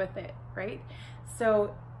goes with it, right?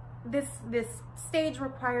 So this stage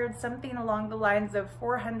required something along the lines of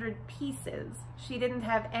 400 pieces. She didn't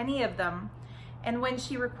have any of them. And when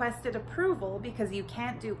she requested approval, because you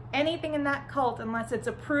can't do anything in that cult unless it's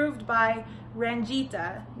approved by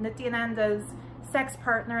Ranjita, Nithyananda's sex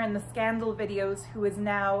partner in the scandal videos, who is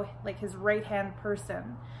now like his right-hand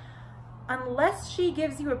person, unless she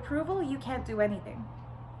gives you approval, you can't do anything.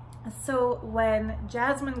 So when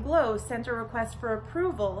Jasmine Glow sent a request for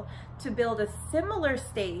approval to build a similar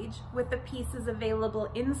stage with the pieces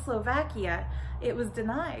available in Slovakia, it was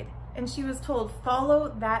denied. And she was told,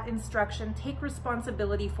 follow that instruction, take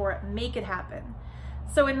responsibility for it, make it happen.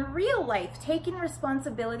 So in real life, taking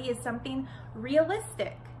responsibility is something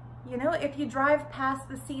realistic. You know, if you drive past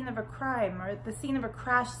the scene of a crime or the scene of a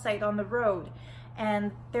crash site on the road,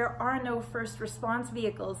 and there are no first response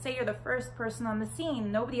vehicles, say you're the first person on the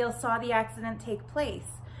scene, nobody else saw the accident take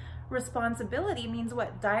place. Responsibility means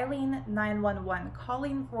what? Dialing 911,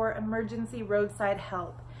 calling for emergency roadside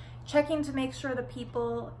help, checking to make sure the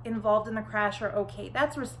people involved in the crash are okay.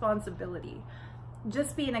 That's responsibility.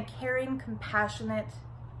 Just being a caring, compassionate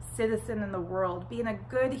citizen in the world, being a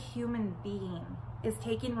good human being, is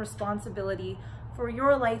taking responsibility for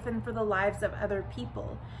your life and for the lives of other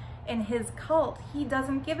people. In his cult, he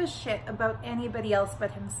doesn't give a shit about anybody else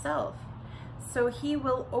but himself. So he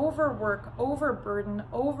will overwork, overburden,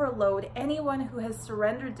 overload anyone who has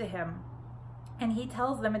surrendered to him. And he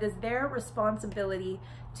tells them it is their responsibility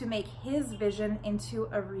to make his vision into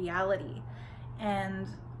a reality. And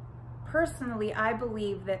personally, I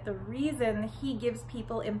believe that the reason he gives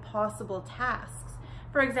people impossible tasks,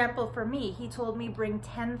 for example, for me, he told me bring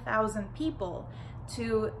 10,000 people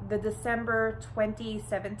to the December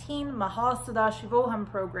 2017 Mahasada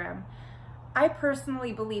program, I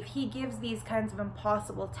personally believe he gives these kinds of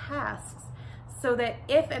impossible tasks so that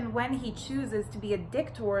if and when he chooses to be a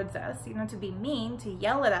dick towards us, you know, to be mean, to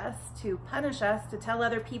yell at us, to punish us, to tell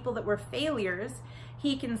other people that we're failures,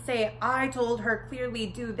 he can say, I told her clearly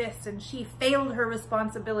do this and she failed her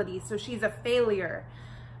responsibility, so she's a failure.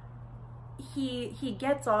 He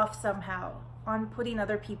gets off somehow on putting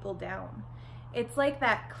other people down. It's like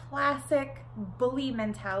that classic bully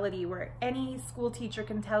mentality where any school teacher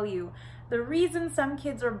can tell you the reason some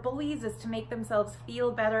kids are bullies is to make themselves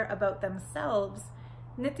feel better about themselves.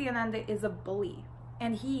 Nithyananda is a bully,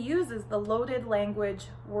 and he uses the loaded language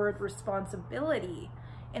word responsibility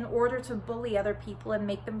in order to bully other people and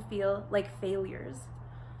make them feel like failures.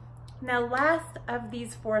 Now, last of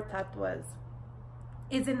these 4 tattvas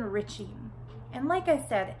is enriching. And like I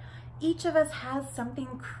said, each of us has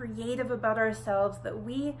something creative about ourselves that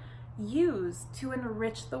we use to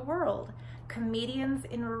enrich the world. Comedians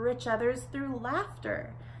enrich others through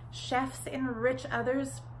laughter. Chefs enrich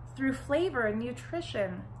others through flavor and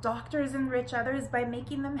nutrition. Doctors enrich others by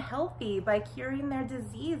making them healthy, by curing their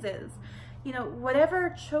diseases. You know, whatever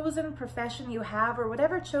chosen profession you have or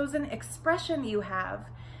whatever chosen expression you have,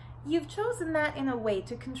 you've chosen that in a way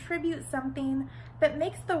to contribute something that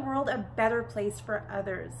makes the world a better place for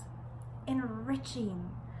others.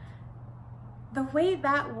 Enriching. The way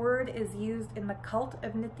that word is used in the cult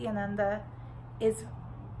of Nithyananda is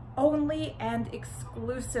only and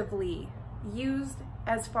exclusively used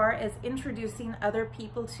as far as introducing other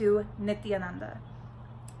people to Nithyananda.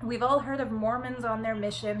 We've all heard of Mormons on their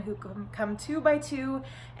mission who come 2 by 2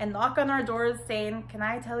 and knock on our doors saying, can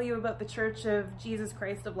I tell you about the Church of Jesus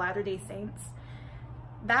Christ of Latter-day Saints?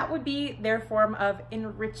 That would be their form of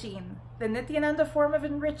enriching. The Nithyananda form of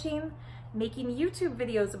enriching, making YouTube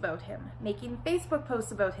videos about him, making Facebook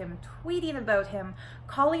posts about him, tweeting about him,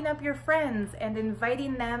 calling up your friends and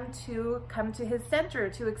inviting them to come to his center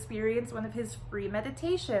to experience one of his free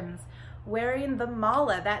meditations, wearing the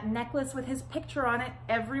mala, that necklace with his picture on it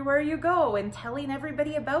everywhere you go, and telling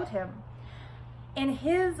everybody about him. In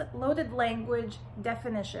his loaded language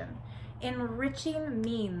definition, enriching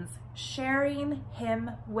means sharing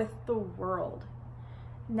him with the world.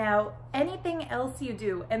 Now, anything else you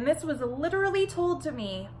do, and this was literally told to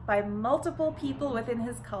me by multiple people within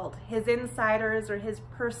his cult, his insiders or his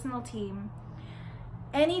personal team,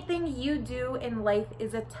 anything you do in life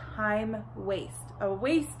is a time waste, a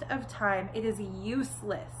waste of time. It is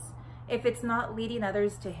useless if it's not leading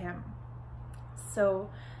others to him. So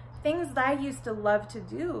things that I used to love to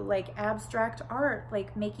do, like abstract art,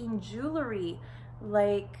 like making jewelry,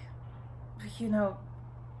 like, you know,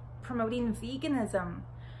 promoting veganism,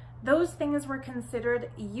 those things were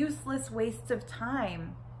considered useless wastes of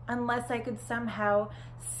time unless I could somehow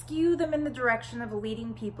skew them in the direction of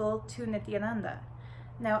leading people to Nithyananda.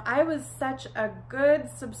 Now, I was such a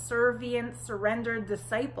good, subservient, surrendered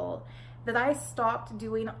disciple that I stopped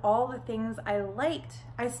doing all the things I liked.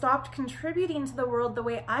 I stopped contributing to the world the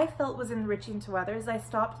way I felt was enriching to others. I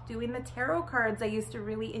stopped doing the tarot cards I used to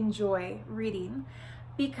really enjoy reading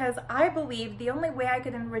because I believed the only way I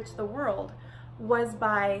could enrich the world was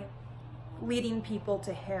by leading people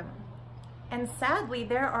to him. And sadly,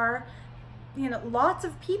 there are, you know, lots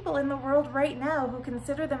of people in the world right now who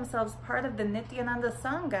consider themselves part of the Nithyananda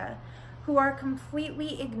Sangha who are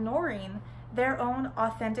completely ignoring their own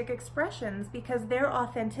authentic expressions because their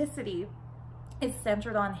authenticity is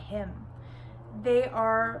centered on him. They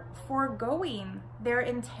are foregoing their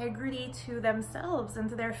integrity to themselves and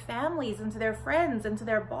to their families and to their friends and to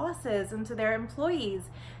their bosses and to their employees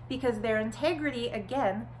because their integrity,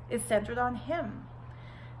 again, is centered on him.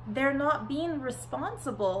 They're not being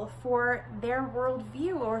responsible for their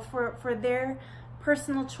worldview or for their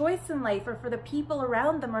personal choice in life or for the people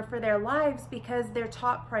around them or for their lives because their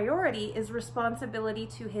top priority is responsibility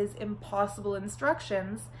to his impossible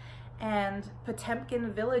instructions and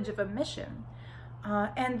Potemkin village of a mission.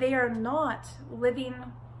 And they are not living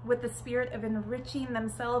with the spirit of enriching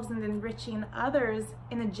themselves and enriching others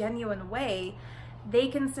in a genuine way. They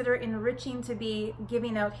consider enriching to be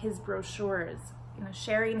giving out his brochures, you know,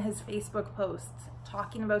 sharing his Facebook posts,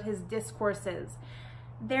 talking about his discourses.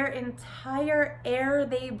 Their entire air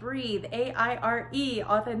they breathe, A-I-R-E,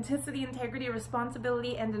 authenticity, integrity,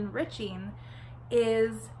 responsibility, and enriching,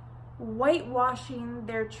 is whitewashing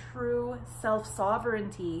their true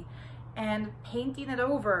self-sovereignty and painting it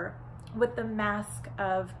over with the mask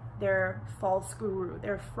of their false guru,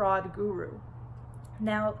 their fraud guru.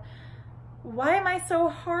 Now, why am I so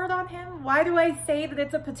hard on him? Why do I say that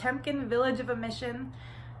it's a Potemkin village of a mission?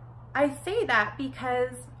 I say that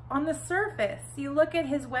because on the surface, you look at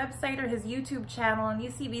his website or his YouTube channel and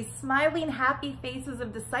you see these smiling, happy faces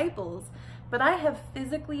of disciples. But I have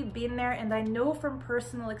physically been there, and I know from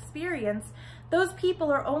personal experience, those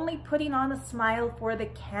people are only putting on a smile for the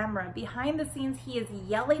camera. Behind the scenes, he is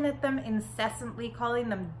yelling at them incessantly, calling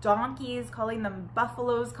them donkeys, calling them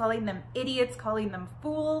buffaloes, calling them idiots, calling them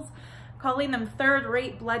fools, calling them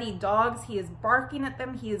third-rate bloody dogs. He is barking at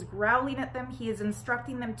them. He is growling at them. He is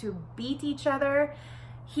instructing them to beat each other.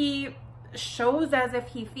 He shows as if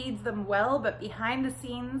he feeds them well, but behind the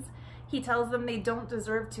scenes, he tells them they don't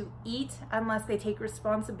deserve to eat unless they take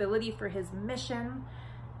responsibility for his mission.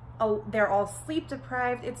 Oh, they're all sleep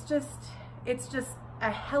deprived. It's just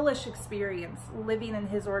a hellish experience living in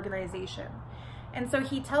his organization. And so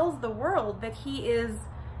he tells the world that he is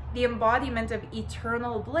the embodiment of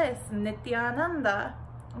eternal bliss, Nithyananda,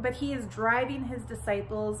 but he is driving his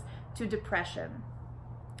disciples to depression.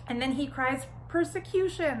 And then he cries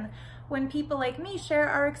persecution when people like me share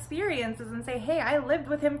our experiences and say, hey, I lived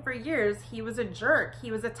with him for years. He was a jerk.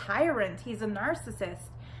 He was a tyrant. He's a narcissist.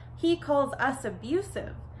 He calls us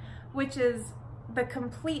abusive, which is the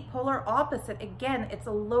complete polar opposite. Again, it's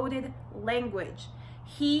a loaded language.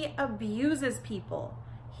 He abuses people.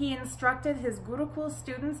 He instructed his Gurukul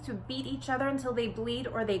students to beat each other until they bleed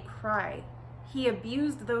or they cry. He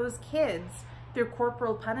abused those kids through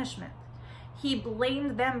corporal punishment. He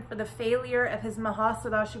blamed them for the failure of his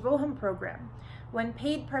Mahasadashivoham program. When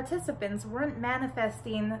paid participants weren't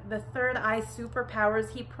manifesting the third eye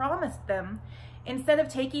superpowers he promised them, instead of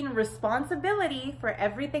taking responsibility for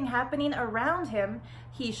everything happening around him,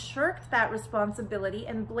 he shirked that responsibility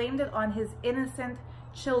and blamed it on his innocent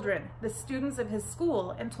children, the students of his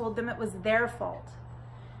school, and told them it was their fault.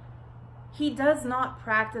 He does not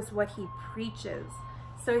practice what he preaches.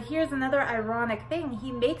 So here's another ironic thing.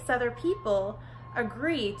 He makes other people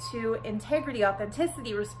agree to integrity,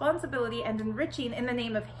 authenticity, responsibility, and enriching in the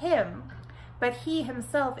name of him, but he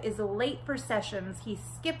himself is late for sessions. He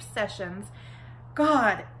skips sessions.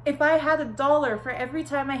 God, if I had $1 for every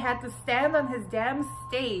time I had to stand on his damn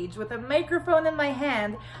stage with a microphone in my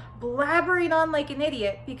hand, blabbering on like an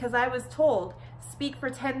idiot because I was told, speak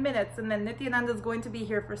for 10 minutes and then Nithyananda is going to be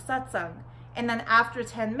here for satsang. And then after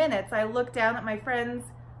 10 minutes, I look down at my friends,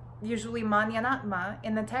 usually Manyanatma,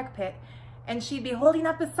 in the tech pit, and she'd be holding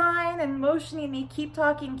up a sign and motioning me, keep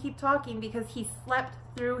talking, because he slept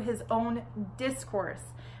through his own discourse.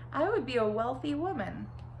 I would be a wealthy woman.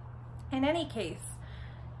 In any case,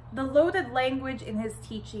 the loaded language in his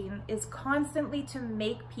teaching is constantly to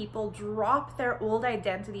make people drop their old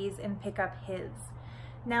identities and pick up his.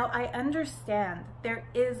 Now, I understand there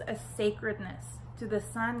is a sacredness to the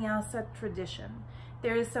sannyasa tradition.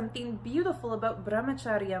 There is something beautiful about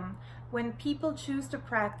brahmacharyam when people choose to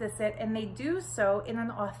practice it and they do so in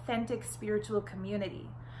an authentic spiritual community.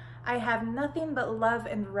 I have nothing but love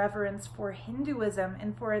and reverence for Hinduism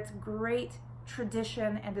and for its great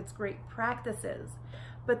tradition and its great practices.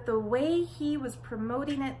 But the way he was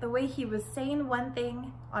promoting it, the way he was saying one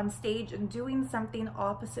thing on stage and doing something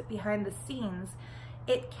opposite behind the scenes,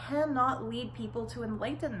 it cannot lead people to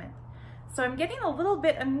enlightenment. So I'm getting a little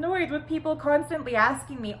bit annoyed with people constantly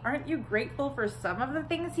asking me, aren't you grateful for some of the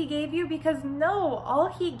things he gave you? Because no, all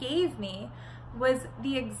he gave me was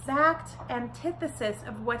the exact antithesis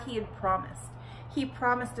of what he had promised. He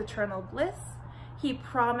promised eternal bliss. He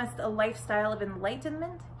promised a lifestyle of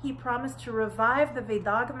enlightenment. He promised to revive the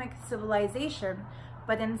Vedagamic civilization,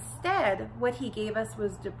 but instead what he gave us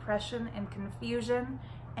was depression and confusion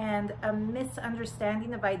and a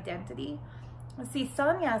misunderstanding of identity. See,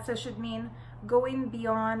 sannyasa should mean going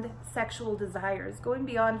beyond sexual desires, going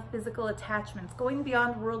beyond physical attachments, going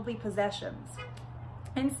beyond worldly possessions.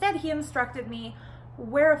 Instead, he instructed me,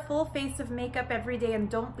 wear a full face of makeup every day and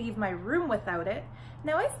don't leave my room without it.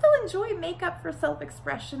 Now, I still enjoy makeup for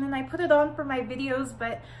self-expression and I put it on for my videos,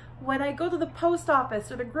 but when I go to the post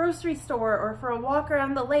office or the grocery store or for a walk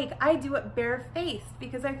around the lake, I do it barefaced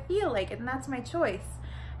because I feel like it and that's my choice.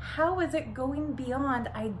 How is it going beyond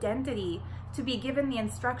identity to be given the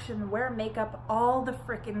instruction, wear makeup all the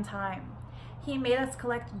frickin' time? He made us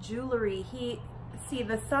collect jewelry. See,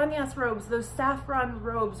 the sannyas robes, those saffron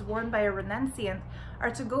robes worn by a renunciant, are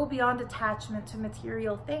to go beyond attachment to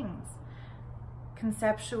material things.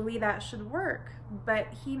 Conceptually, that should work, but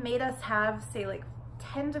he made us have, say, like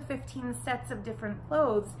 10 to 15 sets of different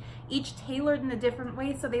clothes, each tailored in a different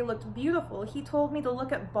way so they looked beautiful. He told me to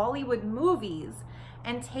look at Bollywood movies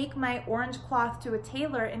and take my orange cloth to a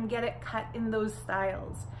tailor and get it cut in those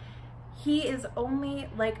styles. He is only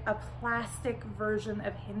like a plastic version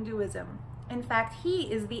of Hinduism. In fact,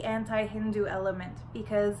 he is the anti-Hindu element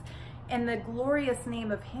because In the glorious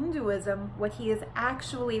name of Hinduism, what he is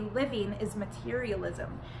actually living is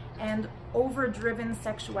materialism and overdriven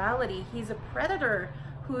sexuality. He's a predator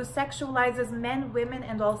who sexualizes men, women,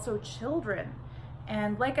 and also children.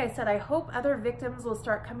 And like I said, I hope other victims will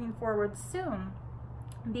start coming forward soon,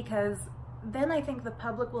 because then I think the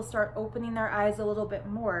public will start opening their eyes a little bit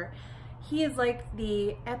more. He is like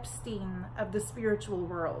the Epstein of the spiritual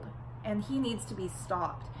world, and he needs to be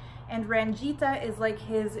stopped. And Ranjita is like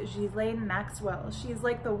his Ghislaine Maxwell. She's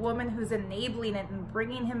like the woman who's enabling it and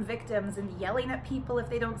bringing him victims and yelling at people if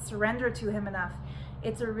they don't surrender to him enough.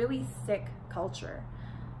 It's a really sick culture.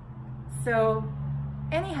 So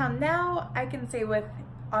anyhow, now I can say with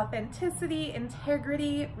authenticity,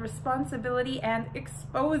 integrity, responsibility, and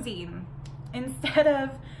exposing, instead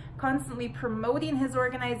of constantly promoting his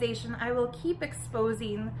organization, I will keep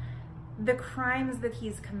exposing the crimes that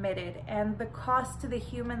he's committed and the cost to the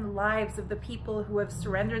human lives of the people who have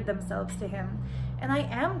surrendered themselves to him. And I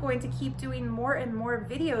am going to keep doing more and more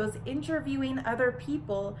videos interviewing other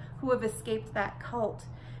people who have escaped that cult,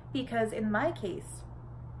 because in my case,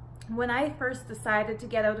 when I first decided to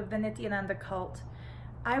get out of the Nithyananda cult,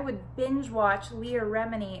 I would binge watch Leah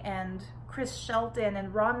Remini and Chris Shelton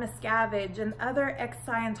and Ron Miscavige and other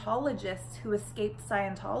ex-Scientologists who escaped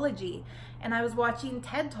Scientology. And I was watching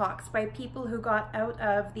TED Talks by people who got out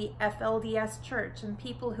of the FLDS church and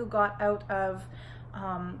people who got out of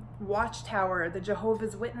Watchtower, the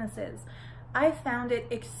Jehovah's Witnesses. I found it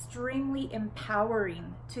extremely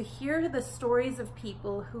empowering to hear the stories of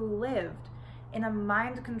people who lived in a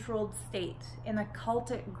mind-controlled state, in a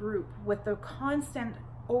cultic group, with the constant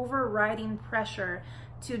overriding pressure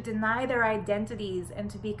to deny their identities and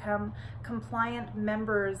to become compliant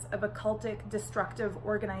members of a cultic, destructive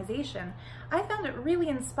organization. I found it really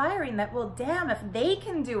inspiring that, well, damn, if they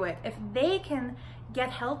can do it, if they can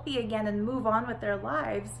get healthy again and move on with their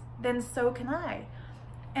lives, then so can I.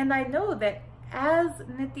 And I know that as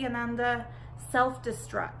Nithyananda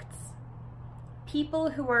self-destructs,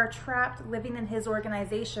 people who are trapped living in his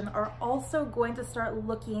organization are also going to start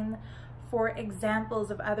looking for examples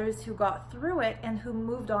of others who got through it and who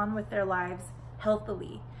moved on with their lives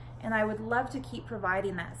healthily. And I would love to keep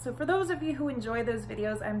providing that. So for those of you who enjoy those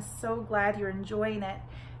videos, I'm so glad you're enjoying it.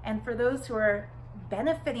 And for those who are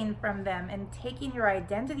benefiting from them and taking your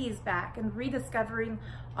identities back and rediscovering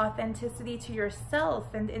authenticity to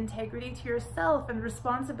yourself and integrity to yourself and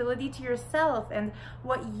responsibility to yourself and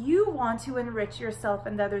what you want to enrich yourself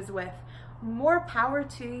and others with, more power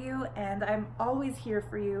to you, and I'm always here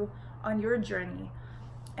for you on your journey.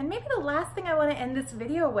 And maybe the last thing I want to end this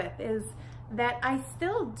video with is that I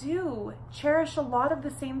still do cherish a lot of the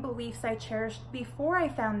same beliefs I cherished before I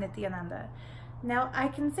found Nithyananda. Now, I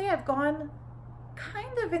can say I've gone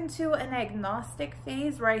kind of into an agnostic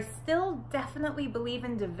phase where I still definitely believe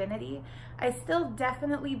in divinity. I still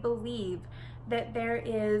definitely believe that there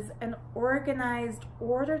is an organized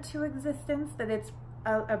order to existence, that it's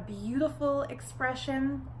a beautiful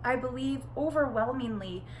expression. I believe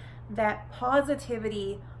overwhelmingly that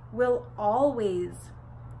positivity will always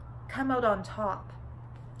come out on top.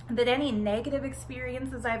 That any negative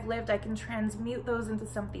experiences I've lived, I can transmute those into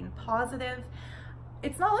something positive.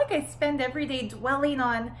 It's not like I spend every day dwelling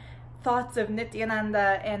on thoughts of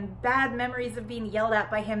Nithyananda and bad memories of being yelled at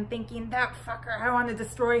by him, thinking, that fucker, I want to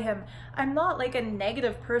destroy him. I'm not like a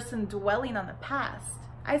negative person dwelling on the past.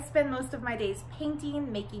 I spend most of my days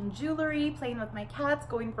painting, making jewelry, playing with my cats,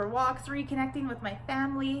 going for walks, reconnecting with my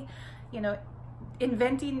family, you know,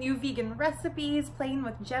 inventing new vegan recipes, playing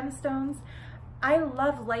with gemstones. I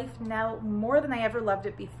love life now more than I ever loved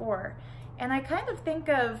it before. And I kind of think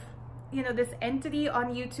of, you know, this entity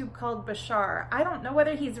on YouTube called Bashar. I don't know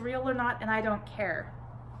whether he's real or not, and I don't care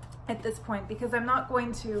at this point, because I'm not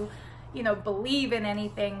going to, you know, believe in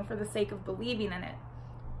anything for the sake of believing in it.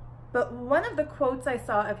 But one of the quotes I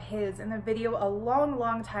saw of his in a video a long,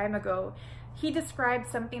 long time ago, he described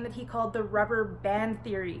something that he called the rubber band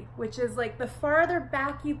theory, which is like the farther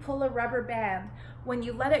back you pull a rubber band, when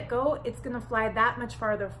you let it go, it's gonna fly that much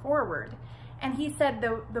farther forward. And he said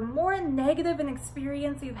the more negative an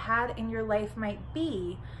experience you've had in your life might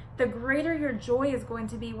be, the greater your joy is going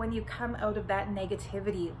to be when you come out of that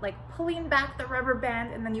negativity, like pulling back the rubber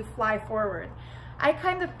band and then you fly forward. I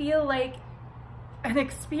kind of feel like an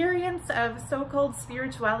experience of so-called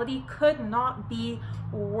spirituality could not be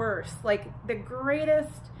worse. Like the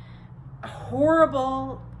greatest,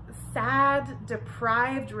 horrible, sad,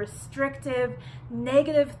 deprived, restrictive,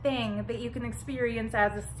 negative thing that you can experience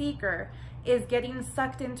as a seeker is getting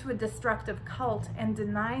sucked into a destructive cult and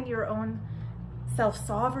denying your own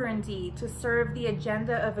self-sovereignty to serve the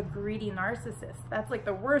agenda of a greedy narcissist. That's like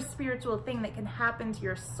the worst spiritual thing that can happen to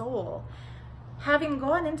your soul. Having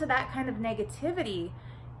gone into that kind of negativity,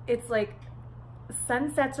 it's like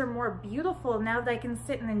sunsets are more beautiful now that I can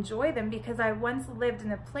sit and enjoy them, because I once lived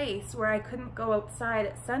in a place where I couldn't go outside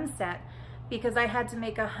at sunset because I had to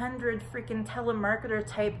make 100 freaking telemarketer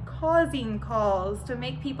type causing calls to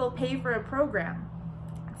make people pay for a program.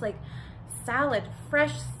 It's like salad,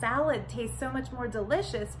 fresh salad tastes so much more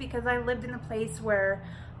delicious because I lived in a place where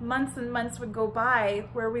months and months would go by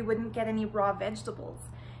where we wouldn't get any raw vegetables.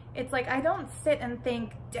 It's like, I don't sit and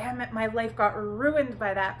think, damn it, my life got ruined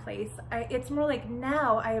by that place. It's more like,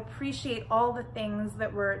 now I appreciate all the things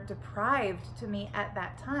that were deprived to me at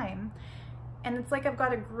that time. And it's like I've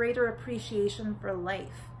got a greater appreciation for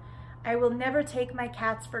life. I will never take my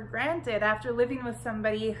cats for granted after living with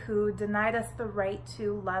somebody who denied us the right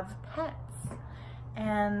to love pets.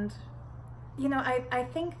 And, you know, I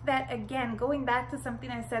think that, again, going back to something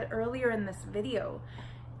I said earlier in this video,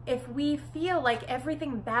 if we feel like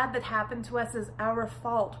everything bad that happened to us is our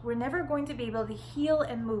fault, we're never going to be able to heal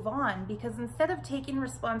and move on, because instead of taking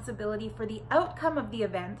responsibility for the outcome of the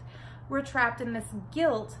event, we're trapped in this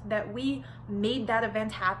guilt that we made that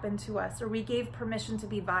event happen to us, or we gave permission to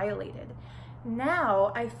be violated.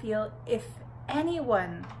 Now, I feel if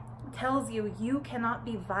anyone tells you you cannot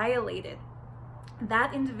be violated,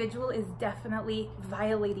 that individual is definitely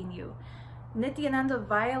violating you. Nithyananda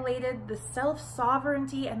violated the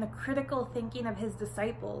self-sovereignty and the critical thinking of his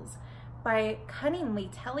disciples by cunningly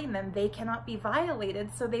telling them they cannot be violated,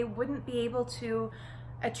 so they wouldn't be able to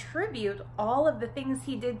attribute all of the things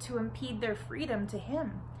he did to impede their freedom to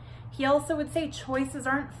him. He also would say choices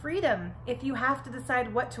aren't freedom. If you have to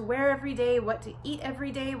decide what to wear every day, what to eat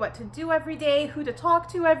every day, what to do every day, who to talk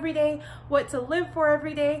to every day, what to live for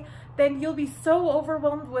every day, then you'll be so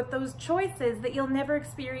overwhelmed with those choices that you'll never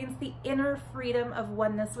experience the inner freedom of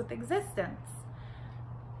oneness with existence.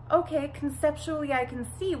 Okay, conceptually I can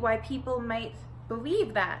see why people might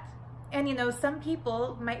believe that. And you know, some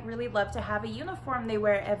people might really love to have a uniform they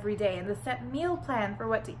wear every day, and a set meal plan for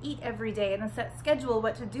what to eat every day, and a set schedule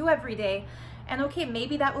what to do every day. And okay,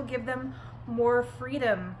 maybe that will give them more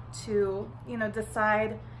freedom to, you know,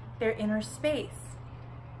 decide their inner space.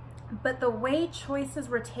 But the way choices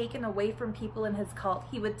were taken away from people in his cult,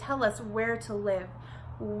 he would tell us where to live,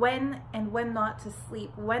 when and when not to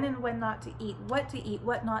sleep, when and when not to eat,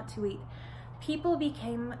 what not to eat. People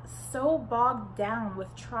became so bogged down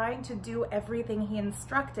with trying to do everything he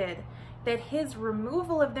instructed that his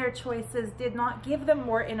removal of their choices did not give them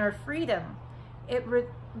more inner freedom.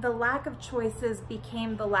 The lack of choices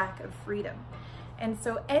became the lack of freedom. And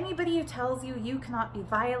so anybody who tells you you cannot be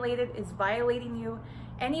violated is violating you.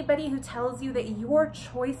 Anybody who tells you that your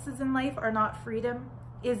choices in life are not freedom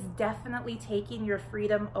is definitely taking your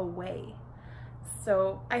freedom away.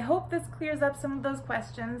 So I hope this clears up some of those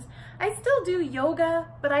questions. I still do yoga,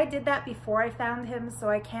 but I did that before I found him, so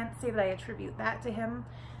I can't say that I attribute that to him.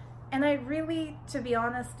 And I really, to be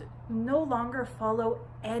honest, no longer follow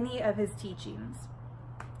any of his teachings.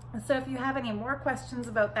 So if you have any more questions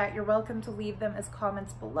about that, you're welcome to leave them as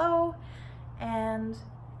comments below. And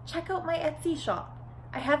check out my Etsy shop.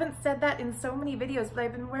 I haven't said that in so many videos, but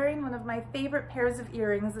I've been wearing one of my favorite pairs of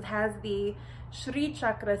earrings that has the Shri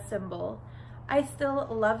Chakra symbol. I still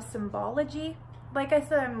love symbology. Like I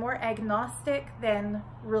said, I'm more agnostic than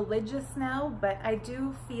religious now, but I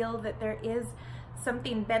do feel that there is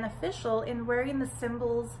something beneficial in wearing the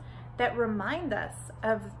symbols that remind us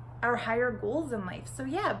of our higher goals in life. So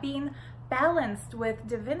yeah, being balanced with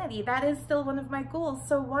divinity, that is still one of my goals.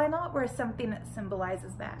 So why not wear something that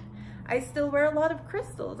symbolizes that? I still wear a lot of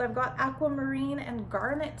crystals. I've got aquamarine and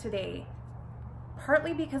garnet today,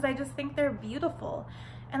 partly because I just think they're beautiful.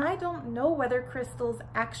 And I don't know whether crystals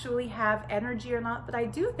actually have energy or not, but I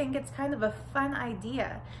do think it's kind of a fun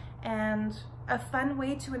idea and a fun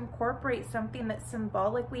way to incorporate something that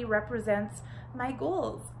symbolically represents my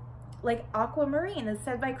goals. Like aquamarine is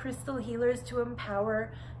said by crystal healers to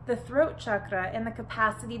empower the throat chakra and the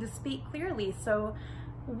capacity to speak clearly. So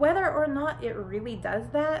whether or not it really does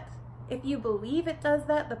that, if you believe it does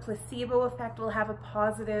that, the placebo effect will have a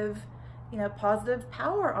positive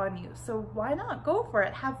power on you. So why not go for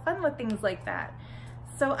it? Have fun with things like that.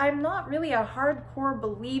 So I'm not really a hardcore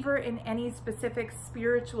believer in any specific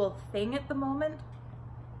spiritual thing at the moment,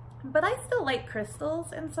 but I still like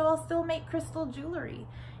crystals, and so I'll still make crystal jewelry.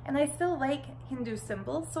 And I still like Hindu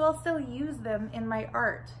symbols, so I'll still use them in my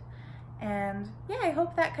art. And yeah, I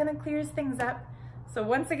hope that kind of clears things up. So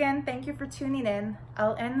once again, thank you for tuning in.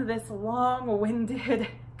 I'll end this long-winded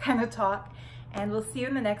kind of talk, and we'll see you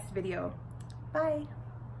in the next video. Bye.